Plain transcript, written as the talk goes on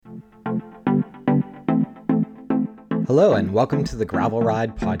Hello and welcome to the Gravel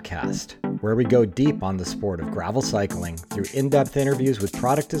Ride podcast, where we go deep on the sport of gravel cycling through in-depth interviews with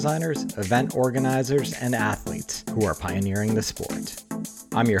product designers, event organizers, and athletes who are pioneering the sport.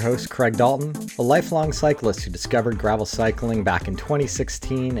 I'm your host, Craig Dalton, a lifelong cyclist who discovered gravel cycling back in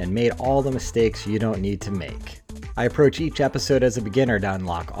 2016 and made all the mistakes you don't need to make. I approach each episode as a beginner to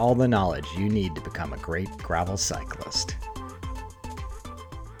unlock all the knowledge you need to become a great gravel cyclist.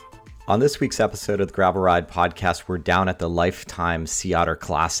 On this week's episode of the Gravel Ride podcast, we're down at the Lifetime Otter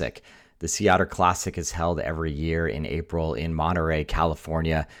Classic. The Otter Classic is held every year in April in Monterey,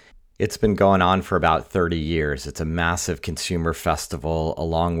 California. It's been going on for about 30 years. It's a massive consumer festival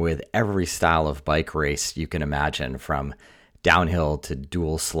along with every style of bike race you can imagine, from downhill to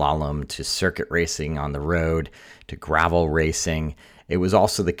dual slalom to circuit racing on the road to gravel racing. It was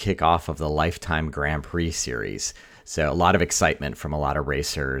also the kickoff of the Lifetime Grand Prix series. So a lot of excitement from a lot of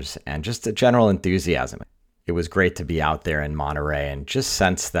racers and just a general enthusiasm. It was great to be out there in Monterey and just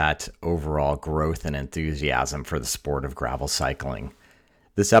sense that overall growth and enthusiasm for the sport of gravel cycling.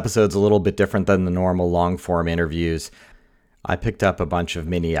 This episode's a little bit different than the normal long-form interviews. I picked up a bunch of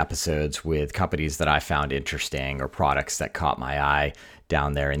mini episodes with companies that I found interesting or products that caught my eye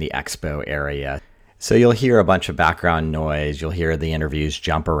down there in the expo area. So you'll hear a bunch of background noise, you'll hear the interviews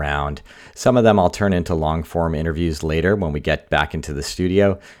jump around. Some of them I'll turn into long-form interviews later when we get back into the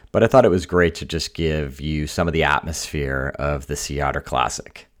studio, but I thought it was great to just give you some of the atmosphere of the Otter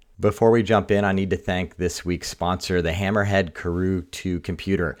Classic. Before we jump in, I need to thank this week's sponsor, the Hammerhead Karoo 2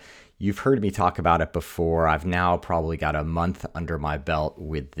 computer. You've heard me talk about it before. I've now probably got a month under my belt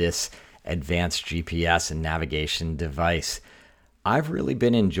with this advanced GPS and navigation device. I've really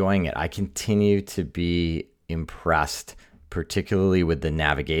been enjoying it. I continue to be impressed, particularly with the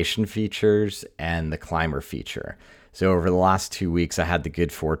navigation features and the climber feature. So over the last 2 weeks, I had the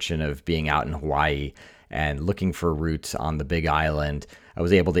good fortune of being out in Hawaii and looking for routes on the Big Island. I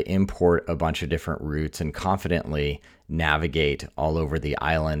was able to import a bunch of different routes and confidently navigate all over the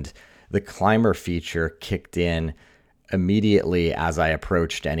island. The climber feature kicked in immediately as I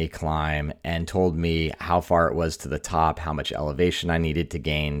approached any climb and told me how far it was to the top, how much elevation I needed to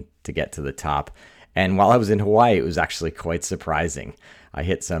gain to get to the top. And while I was in Hawaii, it was actually quite surprising. I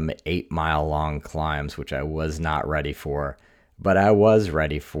hit some 8-mile long climbs, which I was not ready for, but I was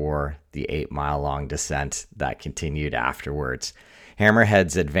ready for the 8-mile long descent that continued afterwards.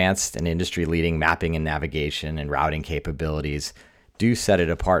 Hammerhead's advanced and industry-leading mapping and navigation and routing capabilities do set it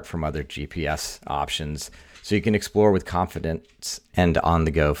apart from other GPS options, so you can explore with confidence and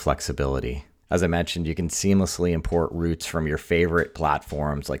on-the-go flexibility. As I mentioned, you can seamlessly import routes from your favorite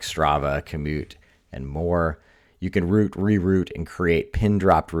platforms like Strava, Komoot, and more. You can route, reroute, and create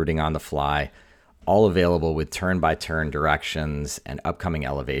pin-dropped routing on the fly, all available with turn-by-turn directions and upcoming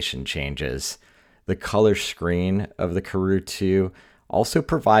elevation changes. The color screen of the Karoo 2 also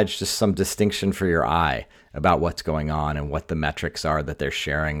provides just some distinction for your eye about what's going on and what the metrics are that they're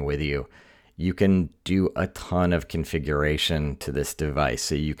sharing with you. You can do a ton of configuration to this device,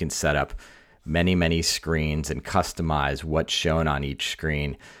 so you can set up many screens and customize what's shown on each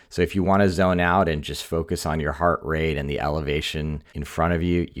screen. So if you want to zone out and just focus on your heart rate and the elevation in front of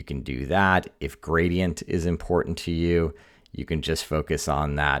you, you can do that. If gradient is important to you, you can just focus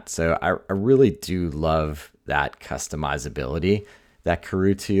on that. So I really do love that customizability that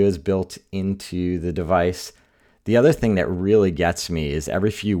Karoo 2 is built into the device. The other thing that really gets me is every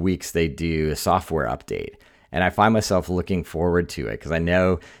few weeks they do a software update. And I find myself looking forward to it because I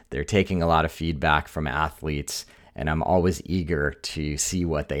know they're taking a lot of feedback from athletes, and I'm always eager to see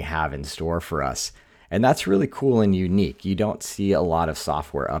what they have in store for us. And that's really cool and unique. You don't see a lot of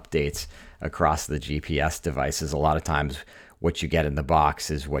software updates across the GPS devices. A lot of times what you get in the box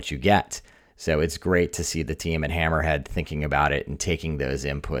is what you get. So it's great to see the team at Hammerhead thinking about it and taking those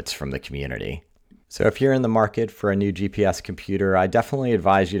inputs from the community. So if you're in the market for a new GPS computer, I definitely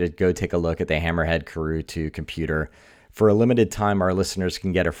advise you to go take a look at the Hammerhead Karoo 2 computer. For a limited time, our listeners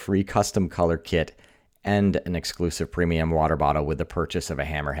can get a free custom color kit and an exclusive premium water bottle with the purchase of a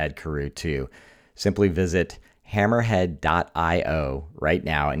Hammerhead Karoo 2. Simply visit hammerhead.io right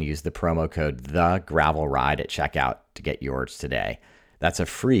now and use the promo code THEGRAVELRIDE at checkout to get yours today. That's a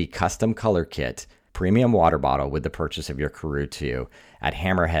free custom color kit, premium water bottle with the purchase of your Karoo 2 at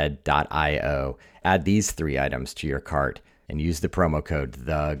hammerhead.io. Add these 3 items to your cart and use the promo code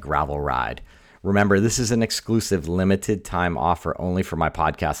THEGRAVELRIDE. Remember, this is an exclusive limited time offer only for my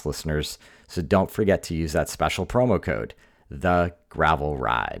podcast listeners, so don't forget to use that special promo code,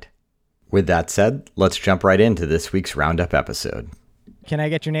 THEGRAVELRIDE. With that said, let's jump right into this week's Roundup episode. Can I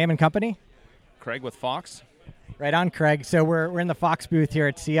get your name and company? Craig with Fox. Right on, Craig. So we're in the Fox booth here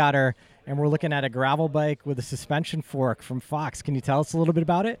at Otter, and we're looking at a gravel bike with a suspension fork from Fox. Can you tell us a little bit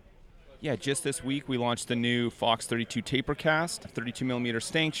about it? Yeah, just this week we launched the new Fox 32 Taper Cast, 32 millimeter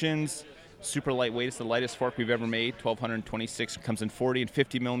stanchions, super lightweight. It's the lightest fork we've ever made. 1226 comes in 40 and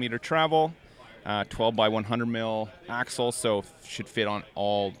 50 millimeter travel, 12 by 100 mil axle, so should fit on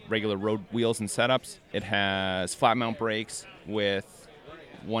all regular road wheels and setups. It has flat mount brakes with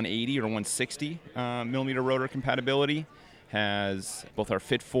 180 or 160 millimeter rotor compatibility. Has both our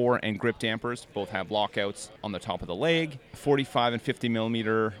Fit 4 and grip dampers, both have lockouts on the top of the leg, 45 and 50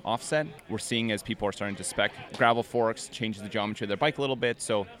 millimeter offset. We're seeing as people are starting to spec gravel forks, changes the geometry of their bike a little bit,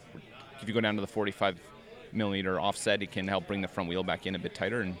 so if you go down to the 45 millimeter offset, it can help bring the front wheel back in a bit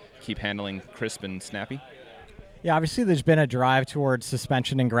tighter and keep handling crisp and snappy. Yeah, obviously there's been a drive towards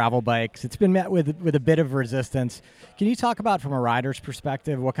suspension in gravel bikes. It's been met with a bit of resistance. Can you talk about, from a rider's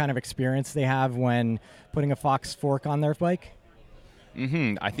perspective, what kind of experience they have when putting a Fox fork on their bike?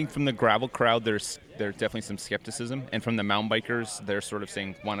 I think from the gravel crowd, there's definitely some skepticism. And from the mountain bikers, they're sort of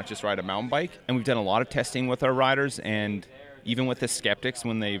saying, why not just ride a mountain bike? And we've done a lot of testing with our riders, and even with the skeptics,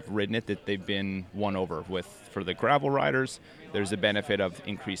 when they've ridden it, that they've been won over with. For the gravel riders, there's a benefit of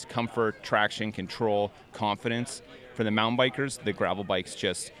increased comfort, traction, control, confidence. For the mountain bikers, the gravel bike's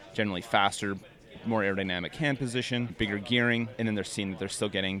just generally faster, more aerodynamic hand position, bigger gearing, and then they're seeing that they're still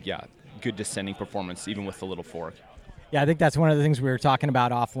getting, good descending performance, even with the little fork. Yeah, I think that's one of the things we were talking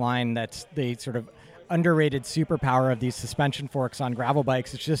about offline, that's the sort of underrated superpower of these suspension forks on gravel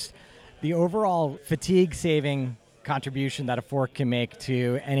bikes. It's just the overall fatigue-saving contribution that a fork can make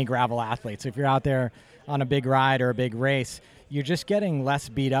to any gravel athlete. So if you're out there on a big ride or a big race, you're just getting less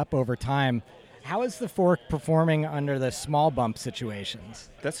beat up over time. How is the fork performing under the small bump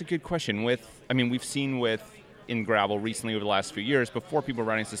situations? That's a good question. We've seen in gravel recently over the last few years, before people were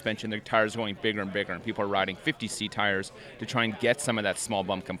riding suspension, their tires are going bigger and bigger, and people are riding 50C tires to try and get some of that small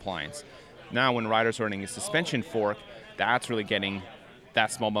bump compliance. Now when riders are running a suspension fork, that's really getting that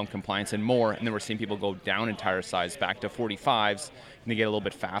small bump compliance and more, and then we're seeing people go down in tire size back to 45s, and they get a little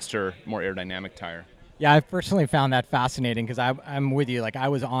bit faster, more aerodynamic tire. Yeah, I've personally found that fascinating, because I'm with you. Like, I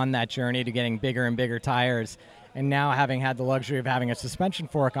was on that journey to getting bigger and bigger tires, and now having had the luxury of having a suspension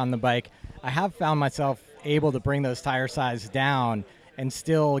fork on the bike, I have found myself able to bring those tire sizes down and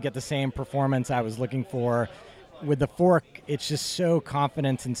still get the same performance I was looking for. With the fork, it's just so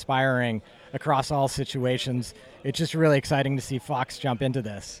confidence-inspiring across all situations. It's just really exciting to see Fox jump into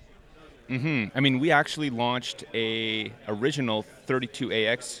this. We actually launched a original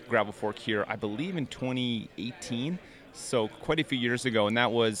 32AX gravel fork here, I believe in 2018, so quite a few years ago, and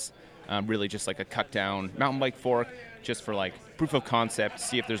that was really just like a cut-down mountain bike fork, just for like proof of concept,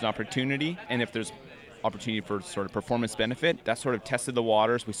 see if there's an opportunity, and if there's opportunity for sort of performance benefit. That sort of tested the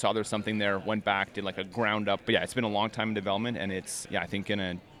waters. We saw there's something there, went back, did like a ground up. But yeah, it's been a long time in development, and it's, I think, going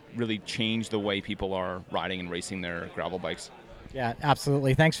to really change the way people are riding and racing their gravel bikes. Yeah,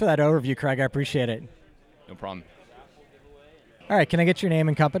 absolutely. Thanks for that overview, Craig. I appreciate it. No problem. All right, can I get your name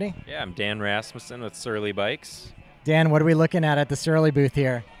and company? Yeah, I'm Dan Rasmussen with Surly Bikes. Dan, what are we looking at the Surly booth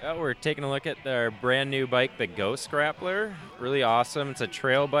here? We're taking a look at our brand new bike, the Ghost Grappler. Really awesome. It's a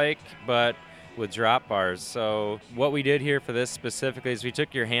trail bike, but with drop bars. So what we did here for this specifically is we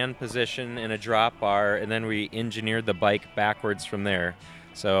took your hand position in a drop bar, and then we engineered the bike backwards from there.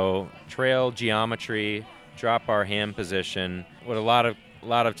 So trail geometry, drop bar hand position. What a lot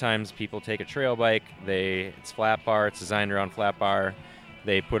of times people take a trail bike, it's flat bar, it's designed around flat bar.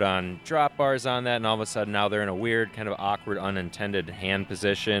 They put on drop bars on that, and all of a sudden now they're in a weird, kind of awkward, unintended hand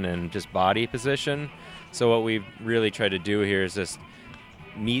position and just body position. So what we've really tried to do here is just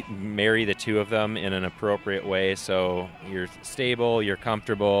marry the two of them in an appropriate way, so you're stable, you're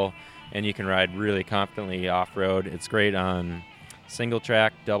comfortable, and you can ride really confidently off-road. It's great on single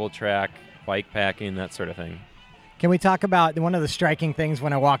track, double track, bike packing, that sort of thing. Can we talk about one of the striking things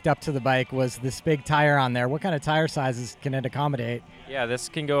when I walked up to the bike was this big tire on there? What kind of tire sizes can it accommodate? Yeah, this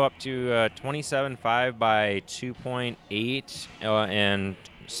can go up to 27.5 by 2.8 and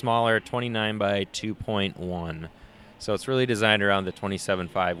smaller 29 by 2.1. So it's really designed around the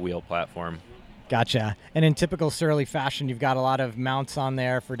 27.5 wheel platform. Gotcha. And in typical Surly fashion, you've got a lot of mounts on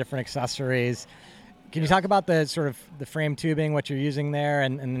there for different accessories. Can you talk about the sort of the frame tubing, what you're using there,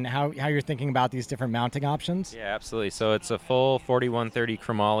 and how you're thinking about these different mounting options? Yeah, absolutely. So it's a full 4130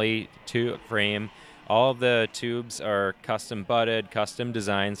 chromoly frame. All of the tubes are custom butted, custom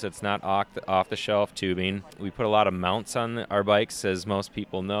designed, so it's not off-the-shelf tubing. We put a lot of mounts on our bikes, as most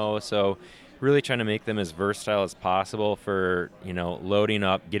people know, so really trying to make them as versatile as possible for, loading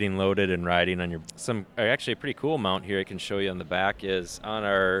up, getting loaded, and riding on your... Actually, a pretty cool mount here I can show you on the back is on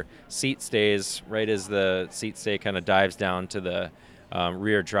our seat stays, right as the seat stay kind of dives down to the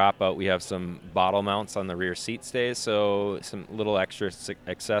Rear dropout, we have some bottle mounts on the rear seat stays, so some little extra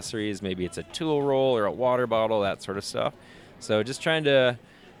accessories. Maybe it's a tool roll or a water bottle, that sort of stuff. So just trying to,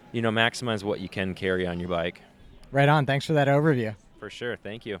 maximize what you can carry on your bike. Right on. Thanks for that overview. For sure.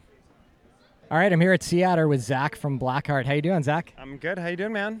 Thank you. All right, I'm here at Sea Otter with Zach from Blackheart. How you doing, Zach? I'm good. How you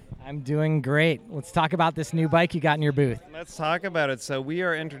doing, man? I'm doing great. Let's talk about this new bike you got in your booth. Let's talk about it. So we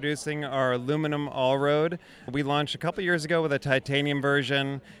are introducing our aluminum all-road. We launched a couple years ago with a titanium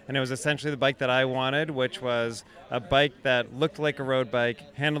version, and it was essentially the bike that I wanted, which was a bike that looked like a road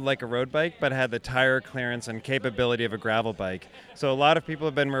bike, handled like a road bike, but had the tire clearance and capability of a gravel bike. So a lot of people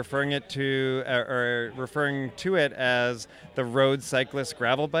have been referring to it as the road cyclist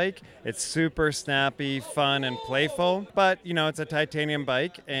gravel bike. It's super snappy, fun, and playful, but it's a titanium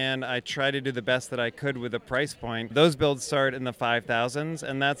bike, and I try to do the best that I could with the price point. Those builds start in the 5,000s,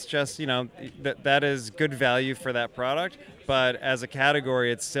 and that's just that is good value for that product, but as a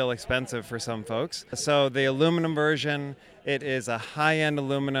category it's still expensive for some folks. So the aluminum version, it is a high-end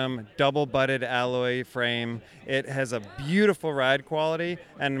aluminum, double-butted alloy frame. It has a beautiful ride quality,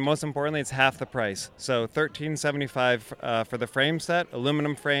 and most importantly, it's half the price. So $1,375 for the frame set,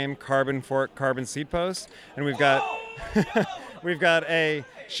 aluminum frame, carbon fork, carbon seat post, and we've got a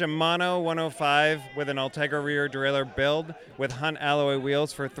Shimano 105 with an Ultegra rear derailleur build with Hunt alloy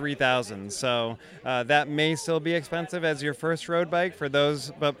wheels for $3,000. So that may still be expensive as your first road bike for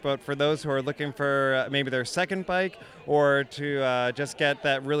those, but for those who are looking for maybe their second bike or to just get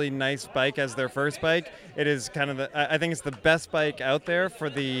that really nice bike as their first bike, it is kind of I think it's the best bike out there for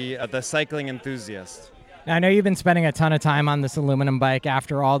the cycling enthusiast. Now, I know you've been spending a ton of time on this aluminum bike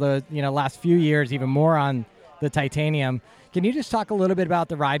after all the last few years, even more on the titanium. Can you just talk a little bit about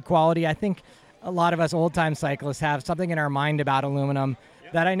the ride quality? I think a lot of us old-time cyclists have something in our mind about aluminum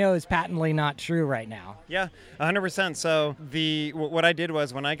that I know is patently not true right now. Yeah, 100%. So what I did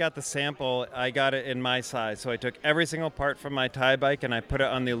was when I got the sample, I got it in my size. So I took every single part from my Thai bike and I put it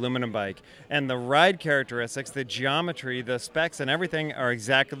on the aluminum bike. And the ride characteristics, the geometry, the specs, and everything are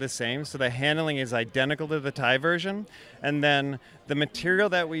exactly the same. So the handling is identical to the Thai version. And then the material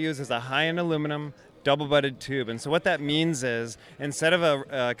that we use is a high-end aluminum, double-butted tube. And so what that means is instead of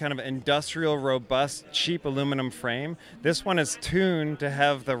a kind of industrial, robust, cheap aluminum frame, this one is tuned to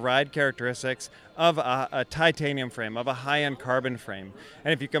have the ride characteristics of a titanium frame, of a high-end carbon frame.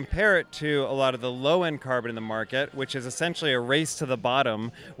 And if you compare it to a lot of the low-end carbon in the market, which is essentially a race to the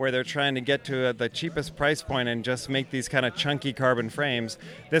bottom, where they're trying to get to the cheapest price point and just make these kind of chunky carbon frames,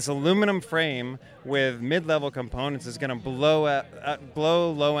 this aluminum frame with mid-level components is going to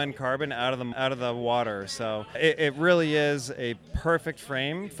blow low-end carbon out of the water. So it really is a perfect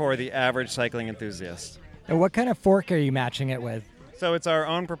frame for the average cycling enthusiast. And what kind of fork are you matching it with? So it's our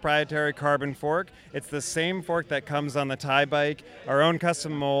own proprietary carbon fork. It's the same fork that comes on the Thai bike, our own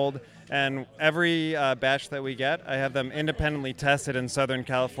custom mold, and every batch that we get, I have them independently tested in Southern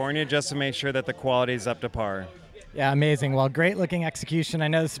California just to make sure that the quality is up to par. Yeah, amazing. Well, great looking execution. I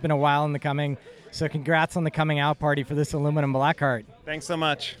know this has been a while in the coming, so congrats on the coming out party for this aluminum Blackheart. Thanks so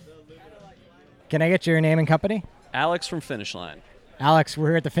much. Can I get your name and company? Alex from Finish Line. Alex, we're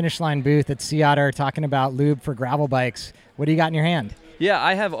here at the Finish Line booth at Sea Otter talking about lube for gravel bikes. What do you got in your hand? Yeah,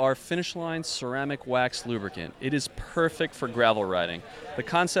 I have our Finish Line ceramic wax lubricant. It is perfect for gravel riding. The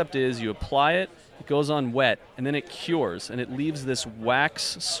concept is you apply it, it goes on wet, and then it cures, and it leaves this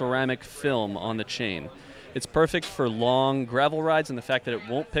wax ceramic film on the chain. It's perfect for long gravel rides and the fact that it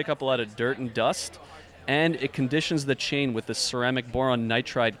won't pick up a lot of dirt and dust, and it conditions the chain with the ceramic boron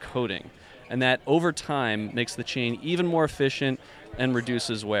nitride coating. And that over time makes the chain even more efficient and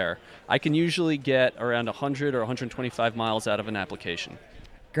reduces wear. I can usually get around 100 or 125 miles out of an application.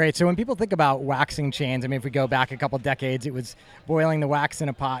 Great. So when people think about waxing chains, I mean, if we go back a couple decades, it was boiling the wax in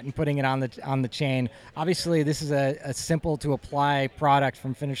a pot and putting it on the chain. Obviously, this is a simple to apply product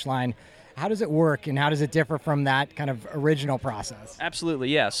from Finish Line. How does it work, and how does it differ from that kind of original process? Absolutely,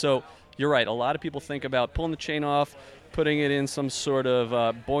 yeah. So you're right. A lot of people think about pulling the chain off, putting it in some sort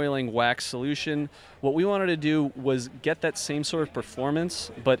of boiling wax solution. What we wanted to do was get that same sort of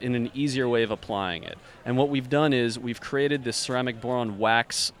performance, but in an easier way of applying it. And what we've done is we've created this ceramic boron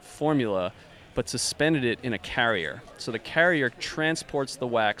wax formula, but suspended it in a carrier. So the carrier transports the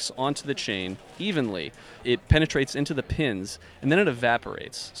wax onto the chain evenly. It penetrates into the pins, and then it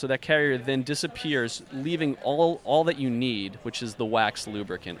evaporates. So that carrier then disappears, leaving all that you need, which is the wax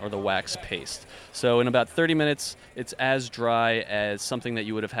lubricant or the wax paste. So in about 30 minutes, it's as dry as something that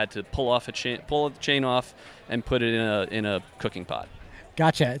you would have had to pull the chain off and put it in a cooking pot.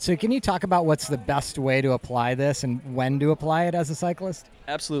 Gotcha. So can you talk about what's the best way to apply this and when to apply it as a cyclist?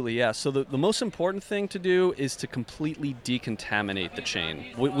 Absolutely, yeah. So the most important thing to do is to completely decontaminate the chain.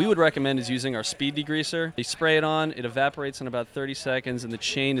 What we would recommend is using our speed degreaser. You spray it on, it evaporates in about 30 seconds, and the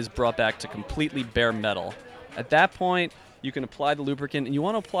chain is brought back to completely bare metal. At that point, you can apply the lubricant, and you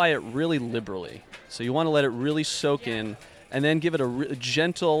want to apply it really liberally. So you want to let it really soak in, and then give it a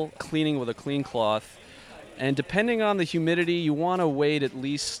gentle cleaning with a clean cloth. And depending on the humidity, you want to wait at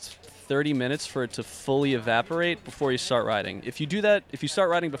least 30 minutes for it to fully evaporate before you start riding. If you start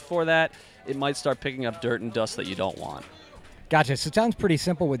riding before that, it might start picking up dirt and dust that you don't want. Gotcha. So it sounds pretty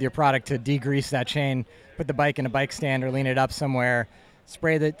simple with your product to degrease that chain, put the bike in a bike stand or lean it up somewhere,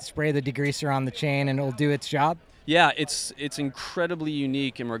 spray the degreaser on the chain, and it'll do its job. Yeah, it's incredibly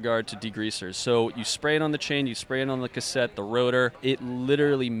unique in regard to degreasers. So you spray it on the chain, you spray it on the cassette, the rotor. It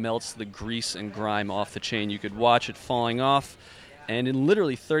literally melts the grease and grime off the chain. You could watch it falling off, and in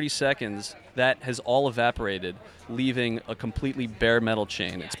literally 30 seconds, that has all evaporated, leaving a completely bare metal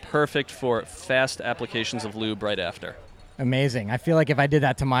chain. It's perfect for fast applications of lube right after. Amazing. I feel like if I did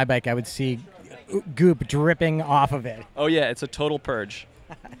that to my bike, I would see goop dripping off of it. Oh yeah, it's a total purge.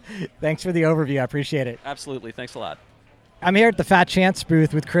 Thanks for the overview. I appreciate it. Absolutely. Thanks a lot. I'm here at the Fat Chance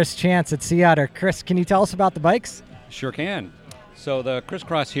booth with Chris Chance at Sea Otter. Chris, can you tell us about the bikes? Sure can. So the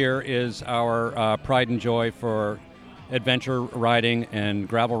Crisscross here is our pride and joy for adventure riding and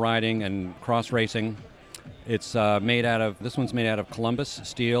gravel riding and cross racing. It's this one's made out of Columbus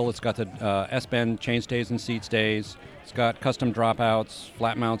steel. It's got the S-bend chainstays and seat stays. It's got custom dropouts,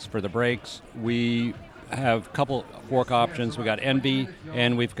 flat mounts for the brakes. We have a couple fork options. We got Envy,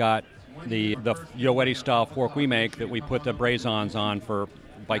 and we've got the Yoeti style fork we make that we put the braze-ons on for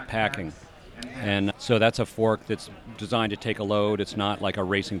bike packing. And so that's a fork that's designed to take a load. It's not like a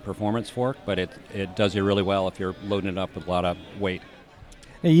racing performance fork, but it does you really well if you're loading it up with a lot of weight.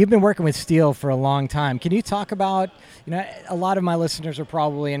 Now, you've been working with steel for a long time. Can you talk about, a lot of my listeners are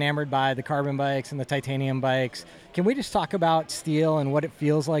probably enamored by the carbon bikes and the titanium bikes. Can we just talk about steel and what it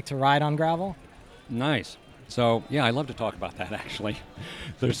feels like to ride on gravel? Nice. So, yeah, I love to talk about that, actually.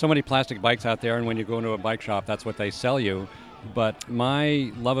 There's so many plastic bikes out there, and when you go into a bike shop, that's what they sell you. But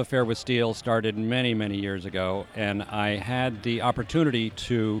my love affair with steel started many, many years ago, and I had the opportunity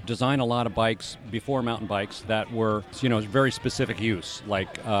to design a lot of bikes before mountain bikes that were, very specific use.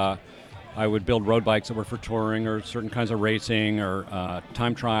 Like I would build road bikes that were for touring or certain kinds of racing or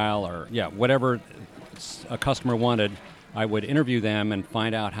time trial or, whatever a customer wanted. I would interview them and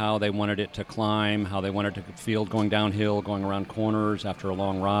find out how they wanted it to climb, how they wanted it to feel going downhill, going around corners after a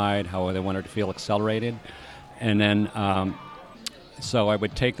long ride, how they wanted to feel accelerated. And then, so I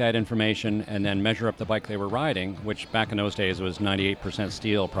would take that information and then measure up the bike they were riding, which back in those days was 98%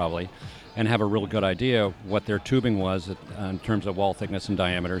 steel probably, and have a real good idea what their tubing was in terms of wall thickness and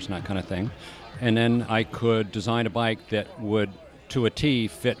diameters and that kind of thing. And then I could design a bike that would, to a T,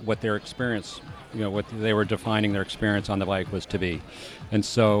 fit what their experience, what they were defining their experience on the bike was to be. And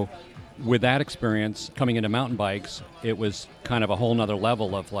so with that experience, coming into mountain bikes, it was kind of a whole nother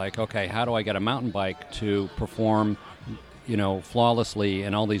level of like, okay, how do I get a mountain bike to perform, flawlessly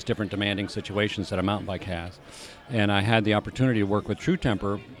in all these different demanding situations that a mountain bike has? And I had the opportunity to work with True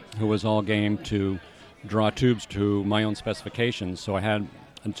Temper, who was all game to draw tubes to my own specifications. So I had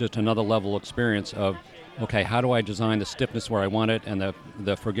just another level experience of, okay, how do I design the stiffness where I want it and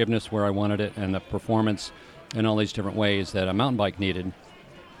the forgiveness where I wanted it and the performance in all these different ways that a mountain bike needed.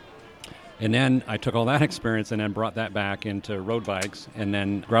 And then I took all that experience and then brought that back into road bikes and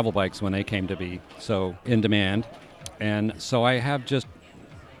then gravel bikes when they came to be so in demand. And so I have just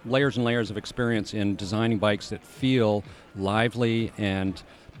layers and layers of experience in designing bikes that feel lively, and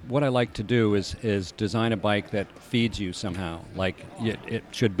what I like to do is design a bike that feeds you somehow. Like it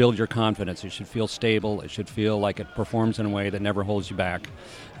should build your confidence. It should feel stable. It should feel like it performs in a way that never holds you back.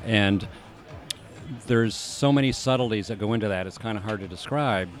 And there's so many subtleties that go into that. It's kind of hard to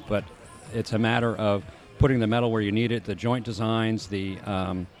describe, but it's a matter of putting the metal where you need it, the joint designs,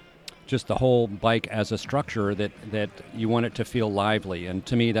 just the whole bike as a structure that you want it to feel lively. And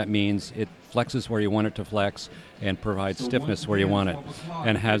to me, that means it flexes where you want it to flex and provides stiffness where you want it,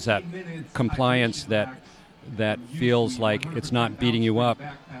 and has that compliance that feels like it's not beating you up.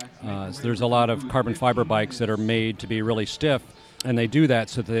 So there's a lot of carbon fiber bikes that are made to be really stiff, and they do that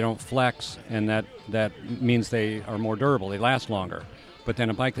so that they don't flex, and that means they are more durable, they last longer. But then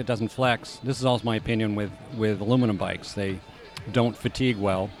a bike that doesn't flex, this is also my opinion with aluminum bikes, they don't fatigue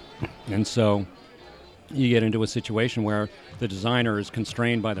well, and so you get into a situation where the designer is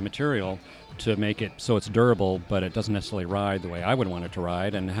constrained by the material to make it so it's durable, but it doesn't necessarily ride the way I would want it to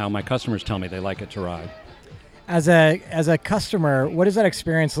ride and how my customers tell me they like it to ride. As a customer, what does that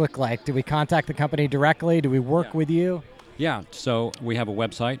experience look like? Do we contact the company directly? Do we work with you? Yeah, so we have a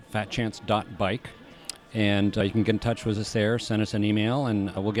website, fatchance.bike, and you can get in touch with us there, send us an email,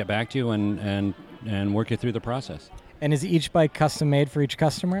 and we'll get back to you and work you through the process. And is each bike custom made for each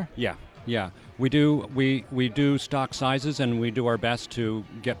customer? Yeah. We do stock sizes, and we do our best to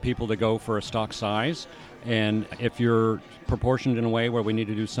get people to go for a stock size. And if you're proportioned in a way where we need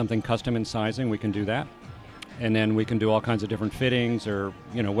to do something custom in sizing, we can do that. And then we can do all kinds of different fittings or,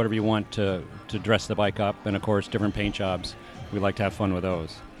 whatever you want to dress the bike up. And, of course, different paint jobs. We like to have fun with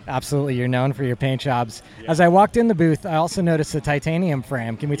those. Absolutely. You're known for your paint jobs. Yeah. As I walked in the booth, I also noticed the titanium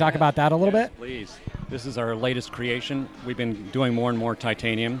frame. Can we talk about that a little bit? Please. This is our latest creation. We've been doing more and more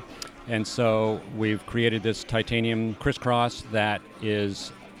titanium. And so we've created this titanium crisscross that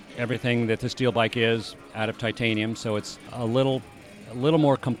is everything that the steel bike is out of titanium. So it's a little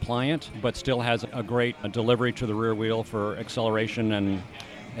more compliant, but still has a great delivery to the rear wheel for acceleration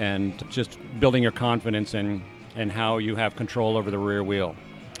and just building your confidence in how you have control over the rear wheel.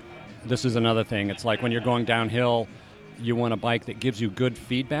 This is another thing. It's like when you're going downhill, you want a bike that gives you good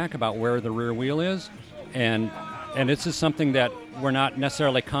feedback about where the rear wheel is. And this is something that we're not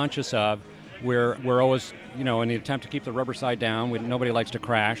necessarily conscious of. We're always, in the attempt to keep the rubber side down. Nobody likes to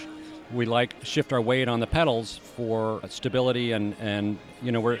crash. We shift our weight on the pedals for stability, and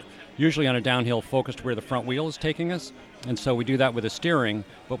we're usually on a downhill focused where the front wheel is taking us. And so we do that with the steering,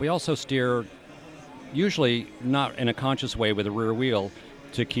 but we also steer usually not in a conscious way with the rear wheel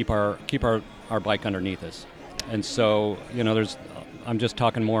to keep our bike underneath us. And so, I'm just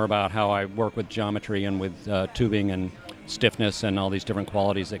talking more about how I work with geometry and with tubing and stiffness and all these different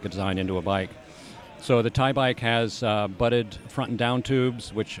qualities that get designed into a bike. So the Thai bike has butted front and down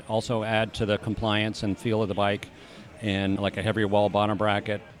tubes, which also add to the compliance and feel of the bike, and like a heavier wall bottom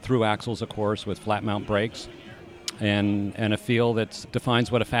bracket, through axles, of course, with flat mount brakes, and a feel that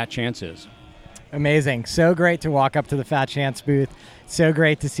defines what a Fat Chance is. Amazing. So great to walk up to the Fat Chance booth. So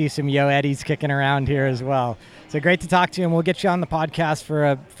great to see some Yo Eddies kicking around here as well. So great to talk to you, and we'll get you on the podcast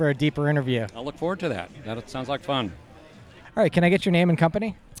for a deeper interview. I'll look forward to that. That sounds like fun. All right, can I get your name and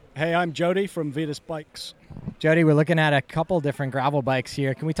company? Hey, I'm Jody from Vitus Bikes. Jody, we're looking at a couple different gravel bikes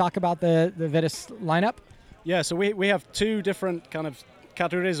here. Can we talk about the Vitus lineup? Yeah, so we have two different kind of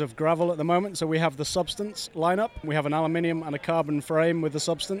categories of gravel at the moment. So we have the Substance lineup. We have an aluminium and a carbon frame with the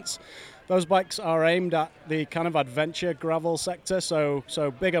Substance. Those bikes are aimed at the kind of adventure gravel sector, so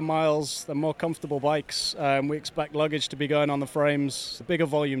bigger miles, they're more comfortable bikes. We expect luggage to be going on the frames, bigger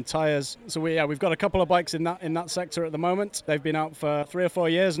volume tires. So we've got a couple of bikes in that sector at the moment. They've been out for 3 or 4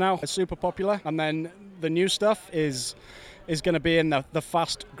 years now. It's super popular. And then the new stuff is going to be in the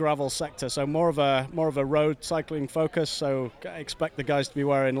fast gravel sector, so more of a road cycling focus. So expect the guys to be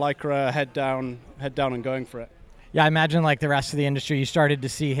wearing Lycra, head down and going for it. Yeah, I imagine like the rest of the industry, you started to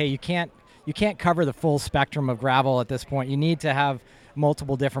see, hey, you can't cover the full spectrum of gravel at this point. You need to have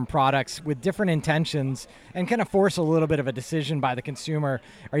multiple different products with different intentions and kind of force a little bit of a decision by the consumer.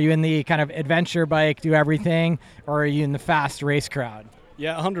 Are you in the kind of adventure bike, do everything, or are you in the fast race crowd?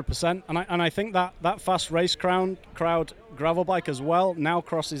 Yeah, 100%. And I think that fast race crowd gravel bike as well now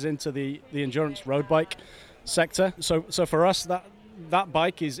crosses into the endurance road bike sector. So for us, that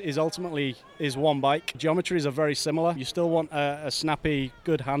bike is ultimately one bike. Geometries are very similar. You still want a snappy,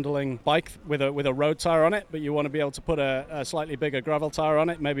 good handling bike with a road tire on it, but you want to be able to put a slightly bigger gravel tire on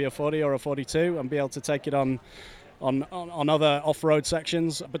it, maybe a 40 or a 42, and be able to take it on other off-road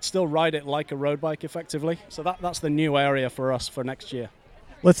sections, but still ride it like a road bike effectively. So that's the new area for us for next year.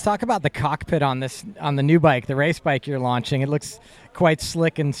 Let's talk about the cockpit on the new bike, the race bike you're launching. It looks quite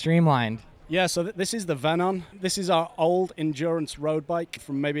slick and streamlined. Yeah, so this is the Venon. This is our old endurance road bike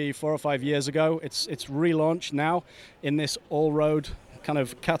from maybe 4 or 5 years ago. It's relaunched now in this all-road kind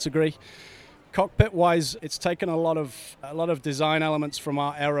of category. Cockpit-wise, it's taken a lot of design elements from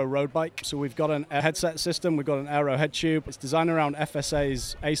our Aero road bike. So we've got a headset system, we've got an Aero head tube. It's designed around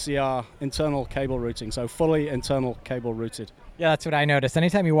FSA's ACR internal cable routing, so fully internal cable routed. Yeah, that's what I noticed.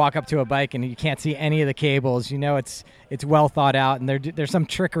 Anytime you walk up to a bike and you can't see any of the cables, it's well thought out, and there's some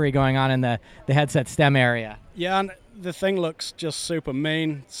trickery going on in the headset stem area. Yeah, and the thing looks just super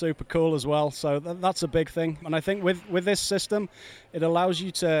mean, super cool as well. So that's a big thing. And I think with this system, it allows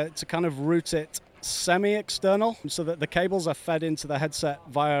you to kind of route it semi-external, so that the cables are fed into the headset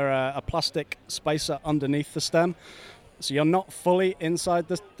via a plastic spacer underneath the stem. So you're not fully inside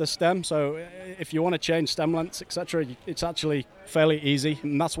the stem. So if you want to change stem lengths, etc., it's actually fairly easy.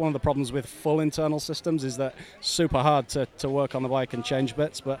 And that's one of the problems with full internal systems, is that super hard to work on the bike and change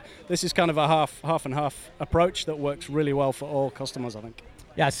bits. But this is kind of a half and half approach that works really well for all customers, I think.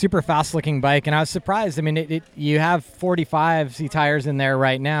 Yeah, super fast-looking bike, and I was surprised. I mean, you have 45C tires in there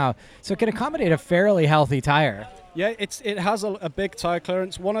right now, so it can accommodate a fairly healthy tire. Yeah, it has a big tire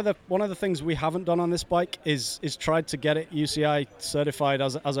clearance. One of the things we haven't done on this bike is tried to get it UCI certified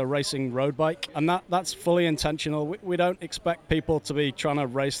as a racing road bike, and that's fully intentional. We don't expect people to be trying to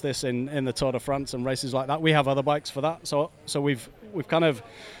race this in the Tour de France and races like that. We have other bikes for that, so we've kind of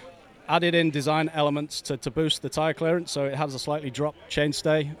added in design elements to boost the tire clearance, so it has a slightly dropped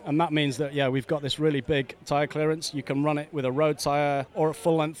chainstay, and that means that we've got this really big tire clearance. You can run it with a road tire or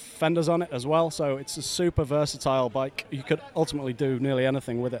full length fenders on it as well, so it's a super versatile bike. You could ultimately do nearly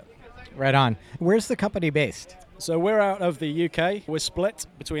anything with it. Right on. Where's the company based? So we're out of the UK. We're split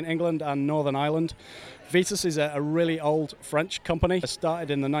between England and Northern Ireland. Vitus is a really old French company. It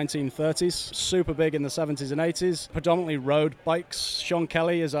started in the 1930s, super big in the 70s and 80s, predominantly road bikes. Sean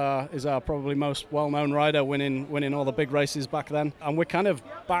Kelly is our probably most well-known rider, winning all the big races back then. And we're kind of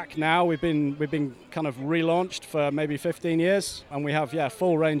back now. We've been kind of relaunched for maybe 15 years, and we have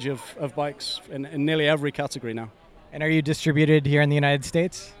full range of bikes in nearly every category now. And are you distributed here in the United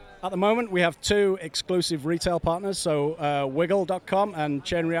States? At the moment, we have 2 exclusive retail partners, so Wiggle.com and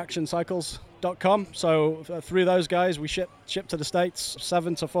ChainReactionCycles.com. So through those guys, we ship to the States,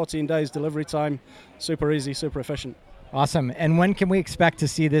 7 to 14 days delivery time. Super easy, super efficient. Awesome. And when can we expect to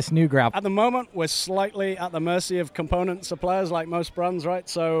see this new gravel? At the moment, we're slightly at the mercy of component suppliers like most brands, right?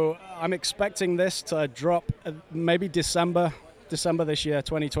 So I'm expecting this to drop maybe December this year,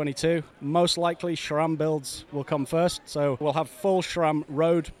 2022. Most likely SRAM builds will come first. So we'll have full SRAM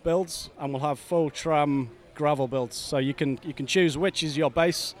road builds and we'll have full SRAM gravel builds. So you can choose which is your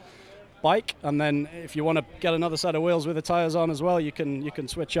base bike, and then if you want to get another set of wheels with the tires on as well, you can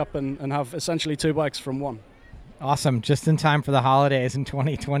switch up and have essentially 2 bikes from one. Awesome. Just in time for the holidays in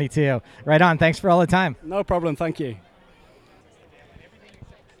 2022. Right on. Thanks for all the time. No problem. Thank you.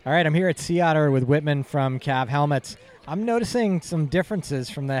 All right. I'm here at Sea Otter with Whitman from Cav Helmets. I'm noticing some differences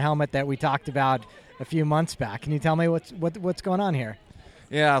from the helmet that we talked about a few months back. Can you tell me what's going on here?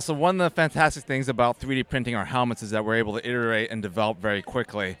 Yeah, so one of the fantastic things about 3D printing our helmets is that we're able to iterate and develop very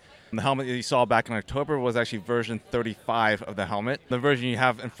quickly. And the helmet that you saw back in October was actually version 35 of the helmet. The version you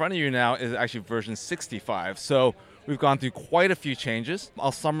have in front of you now is actually version 65. So we've gone through quite a few changes.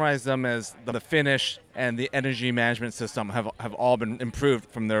 I'll summarize them as the finish and the energy management system have all been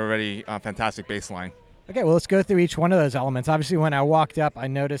improved from their already fantastic baseline. Okay, well, let's go through each one of those elements. Obviously, when I walked up, I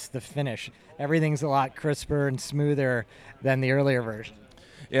noticed the finish. Everything's a lot crisper and smoother than the earlier version.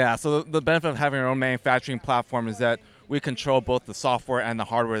 Yeah, so the benefit of having our own manufacturing platform is that we control both the software and the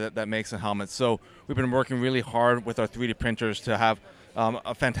hardware that makes the helmet. So we've been working really hard with our 3D printers to have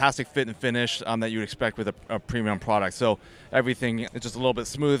a fantastic fit and finish that you would expect with a premium product. So everything is just a little bit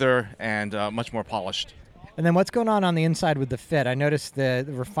smoother and much more polished. And then what's going on the inside with the fit? I noticed the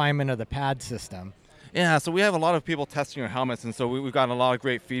refinement of the pad system. Yeah, so we have a lot of people testing our helmets, and so we've gotten a lot of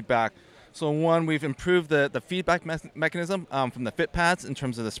great feedback. So one, we've improved the feedback mechanism from the fit pads in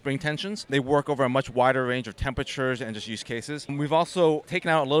terms of the spring tensions. They work over a much wider range of temperatures and just use cases. And we've also taken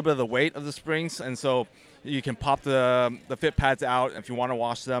out a little bit of the weight of the springs, and so you can pop the fit pads out if you want to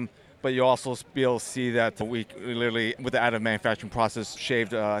wash them, but you'll also be able to see that we literally, with the additive manufacturing process,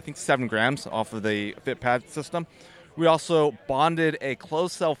 shaved, I think, 7 grams off of the fit pad system. We also bonded a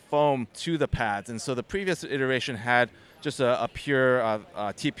closed cell foam to the pads, and so the previous iteration had just a pure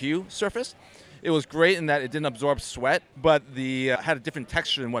TPU surface. It was great in that it didn't absorb sweat, but had a different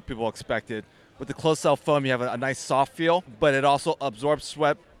texture than what people expected. With the closed cell foam, you have a nice soft feel, but it also absorbs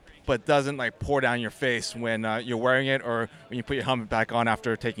sweat, but doesn't pour down your face when you're wearing it or when you put your helmet back on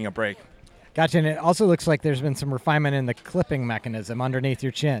after taking a break. Gotcha, and it also looks like there's been some refinement in the clipping mechanism underneath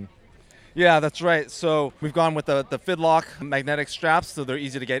your chin. Yeah, that's right. So we've gone with the Fidlock magnetic straps, so they're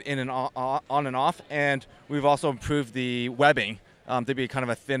easy to get in and on and off. And we've also improved the webbing to be kind of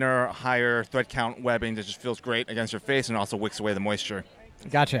a thinner, higher thread count webbing that just feels great against your face and also wicks away the moisture.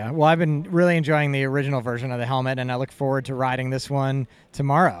 Gotcha. Well, I've been really enjoying the original version of the helmet, and I look forward to riding this one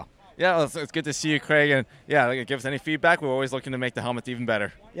tomorrow. Yeah, it's good to see you, Craig. And yeah, give us any feedback. We're always looking to make the helmets even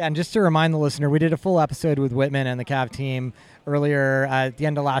better. Yeah, and just to remind the listener, we did a full episode with Whitman and the Cav team earlier at the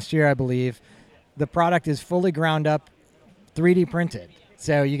end of last year, I believe. The product is fully ground up, 3D printed.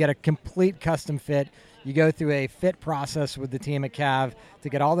 So you get a complete custom fit. You go through a fit process with the team at Cav to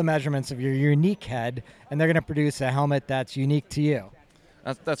get all the measurements of your unique head, and they're going to produce a helmet that's unique to you.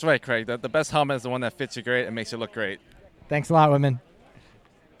 That's right, Craig. The best helmet is the one that fits you great and makes you look great. Thanks a lot, Whitman.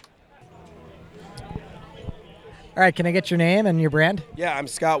 All right, can I get your name and your brand? Yeah, I'm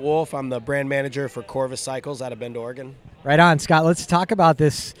Scott Wolf. I'm the brand manager for Corvus Cycles out of Bend, Oregon. Right on, Scott. Let's talk about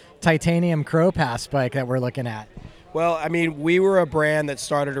this titanium Crow Pass bike that we're looking at. Well, I mean, we were a brand that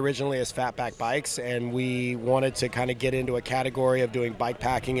started originally as fatback bikes, and we wanted to kind of get into a category of doing bike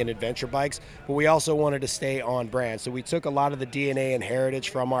packing and adventure bikes, but we also wanted to stay on brand. So we took a lot of the DNA and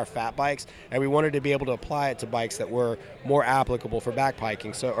heritage from our fat bikes, and we wanted to be able to apply it to bikes that were more applicable for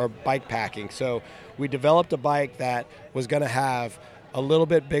or bike packing. So we developed a bike that was going to have a little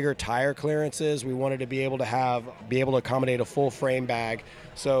bit bigger tire clearances. We wanted to be able to accommodate a full frame bag.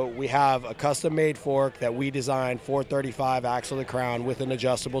 So we have a custom-made fork that we designed 435 axle to crown with an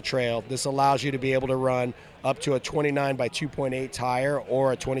adjustable trail. This allows you to be able to run up to a 29 by 2.8 tire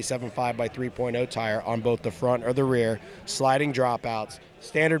or a 27.5 by 3.0 tire on both the front or the rear, sliding dropouts.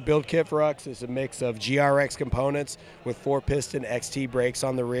 Standard build kit for us is a mix of GRX components with 4-piston XT brakes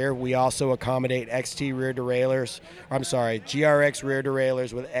on the rear. We also accommodate GRX rear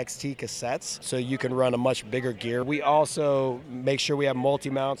derailleurs with XT cassettes, so you can run a much bigger gear. We also make sure we have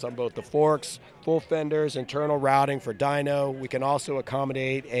multi-mounts on both the forks, full fenders, internal routing for dyno. We can also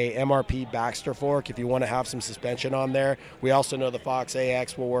accommodate a MRP Baxter fork if you want to have some suspension on there. We also know the Fox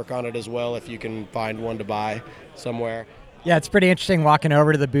AX will work on it as well if you can find one to buy somewhere. Yeah, it's pretty interesting walking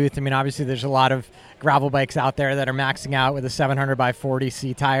over to the booth. I mean, obviously there's a lot of gravel bikes out there that are maxing out with a 700 by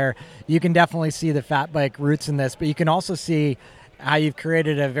 40C tire. You can definitely see the fat bike roots in this, but you can also see how you've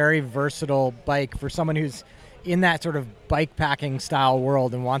created a very versatile bike for someone who's in that sort of bike packing style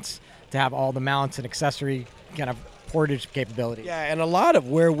world and wants to have all the mounts and accessory kind of portage capability. Yeah, and a lot of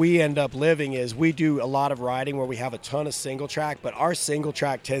where we end up living is we do a lot of riding where we have a ton of single track, but our single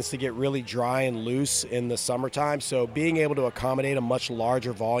track tends to get really dry and loose in the summertime. So being able to accommodate a much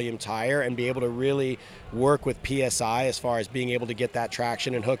larger volume tire and be able to really work with PSI as far as being able to get that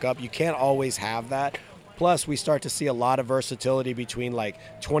traction and hook up, you can't always have that. Plus, we start to see a lot of versatility between like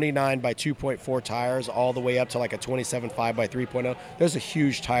 29 by 2.4 tires all the way up to like a 27.5 by 3.0. There's a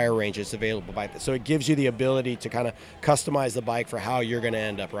huge tire range that's available by that. So it gives you the ability to kind of customize the bike for how you're going to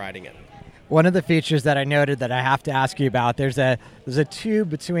end up riding it. One of the features that I noted that I have to ask you about, there's a tube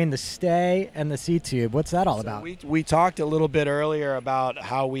between the stay and the seat tube. What's that all about? We talked a little bit earlier about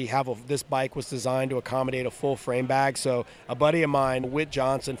how this bike was designed to accommodate a full frame bag. So a buddy of mine, Whit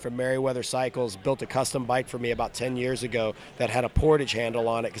Johnson from Merriweather Cycles, built a custom bike for me about 10 years ago that had a portage handle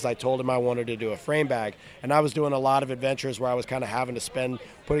on it because I told him I wanted to do a frame bag. And I was doing a lot of adventures where I was kind of having to spend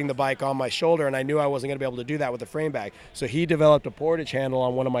putting the bike on my shoulder, and I knew I wasn't going to be able to do that with a frame bag. So he developed a portage handle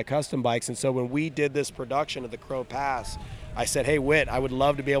on one of my custom bikes, and so when we did this production of the Crow Pass, I said, hey, Whit, I would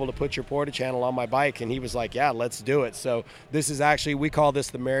love to be able to put your portage handle on my bike. And he was like, yeah, let's do it. So this is actually, we call this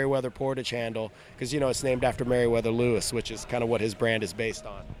the Merriweather portage handle because, it's named after Merriweather Lewis, which is kind of what his brand is based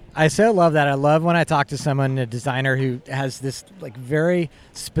on. I so love that. I love when I talk to someone, a designer who has this like very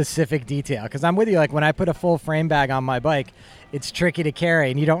specific detail. Because I'm with you, like when I put a full frame bag on my bike, it's tricky to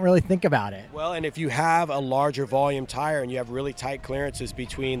carry and you don't really think about it. Well, and if you have a larger volume tire and you have really tight clearances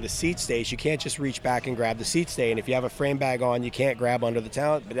between the seat stays, you can't just reach back and grab the seat stay. And if you have a frame bag on, you can't grab under the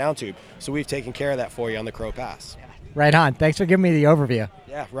down tube. So we've taken care of that for you on the Crow Pass. Right on. Thanks for giving me the overview.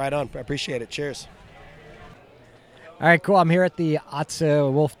 Yeah, right on. I appreciate it. Cheers. All right, cool. I'm here at the Otter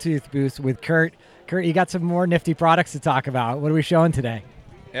Wolf Tooth booth with Kurt. Kurt, you got some more nifty products to talk about. What are we showing today?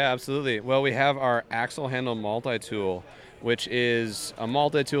 Yeah, absolutely. Well, we have our axle handle multi-tool, which is a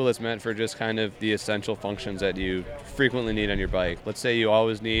multi-tool that's meant for just kind of the essential functions that you frequently need on your bike. Let's say you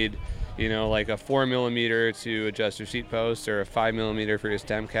always need, like a 4mm to adjust your seat post or a 5mm for your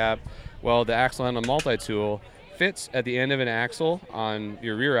stem cap. Well, the axle handle multi-tool fits at the end of an axle on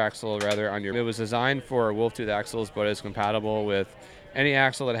your rear axle, it was designed for wolf tooth axles, but is compatible with any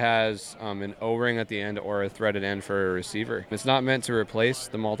axle that has an O-ring at the end or a threaded end for a receiver. It's not meant to replace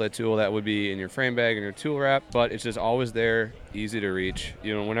the multi-tool that would be in your frame bag and your tool wrap, but it's just always there, easy to reach.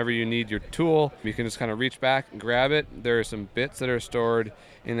 Whenever you need your tool, you can just kind of reach back and grab it. There are some bits that are stored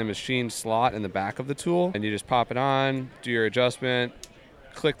in the machine slot in the back of the tool, and you just pop it on, do your adjustment,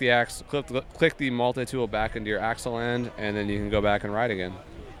 click the multi-tool back into your axle end, and then you can go back and ride again.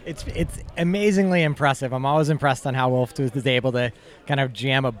 It's amazingly impressive. I'm always impressed on how Wolf Tooth is able to kind of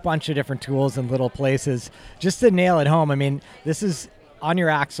jam a bunch of different tools in little places just to nail it home. I mean, this is on your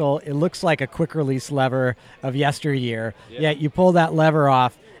axle. It looks like a quick release lever of yesteryear. Yet you pull that lever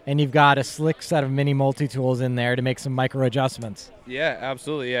off and you've got a slick set of mini multi-tools in there to make some micro adjustments. Yeah,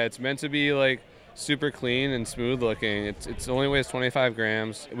 absolutely. Yeah, it's meant to be like super clean and smooth looking. It's only weighs 25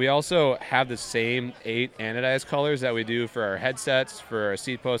 grams. We also have the same 8 anodized colors that we do for our headsets, for our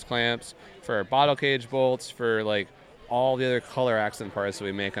seat post clamps, for our bottle cage bolts, for like all the other color accent parts that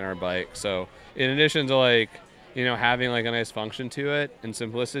we make on our bike. So in addition to having like a nice function to it and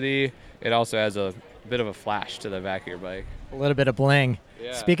simplicity, it also has a bit of a flash to the back of your bike. A little bit of bling.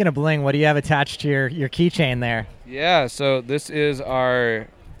 Yeah. Speaking of bling, what do you have attached to your keychain there? Yeah, so this is our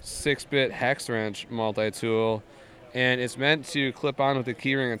 6-bit hex wrench multi-tool, and it's meant to clip on with the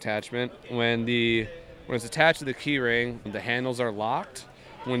keyring attachment. When it's attached to the keyring, the handles are locked.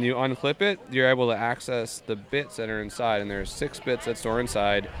 When you unclip it, you're able to access the bits that are inside, and there's 6 bits that store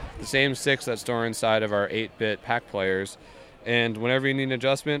inside, the same 6 that store inside of our 8-bit pack players. And whenever you need an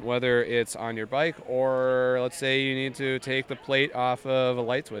adjustment, whether it's on your bike or let's say you need to take the plate off of a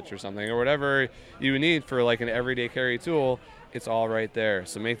light switch or something, or whatever you need for like an everyday carry tool, it's all right there.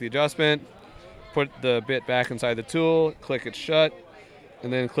 So make the adjustment, put the bit back inside the tool, click it shut,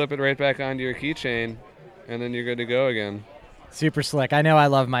 and then clip it right back onto your keychain, and then you're good to go again. Super slick. I know I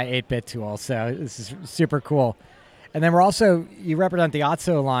love my 8-bit tool, so this is super cool. And then you represent the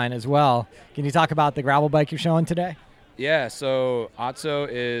Otter line as well. Can you talk about the gravel bike you're showing today? Yeah, so Otter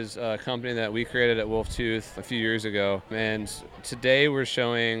is a company that we created at Wolf Tooth a few years ago, and today we're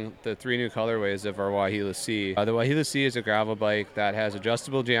showing the 3 new colorways of our Wahila C. The Wahila C is a gravel bike that has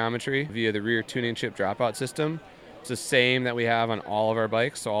adjustable geometry via the rear tuning chip dropout system. It's the same that we have on all of our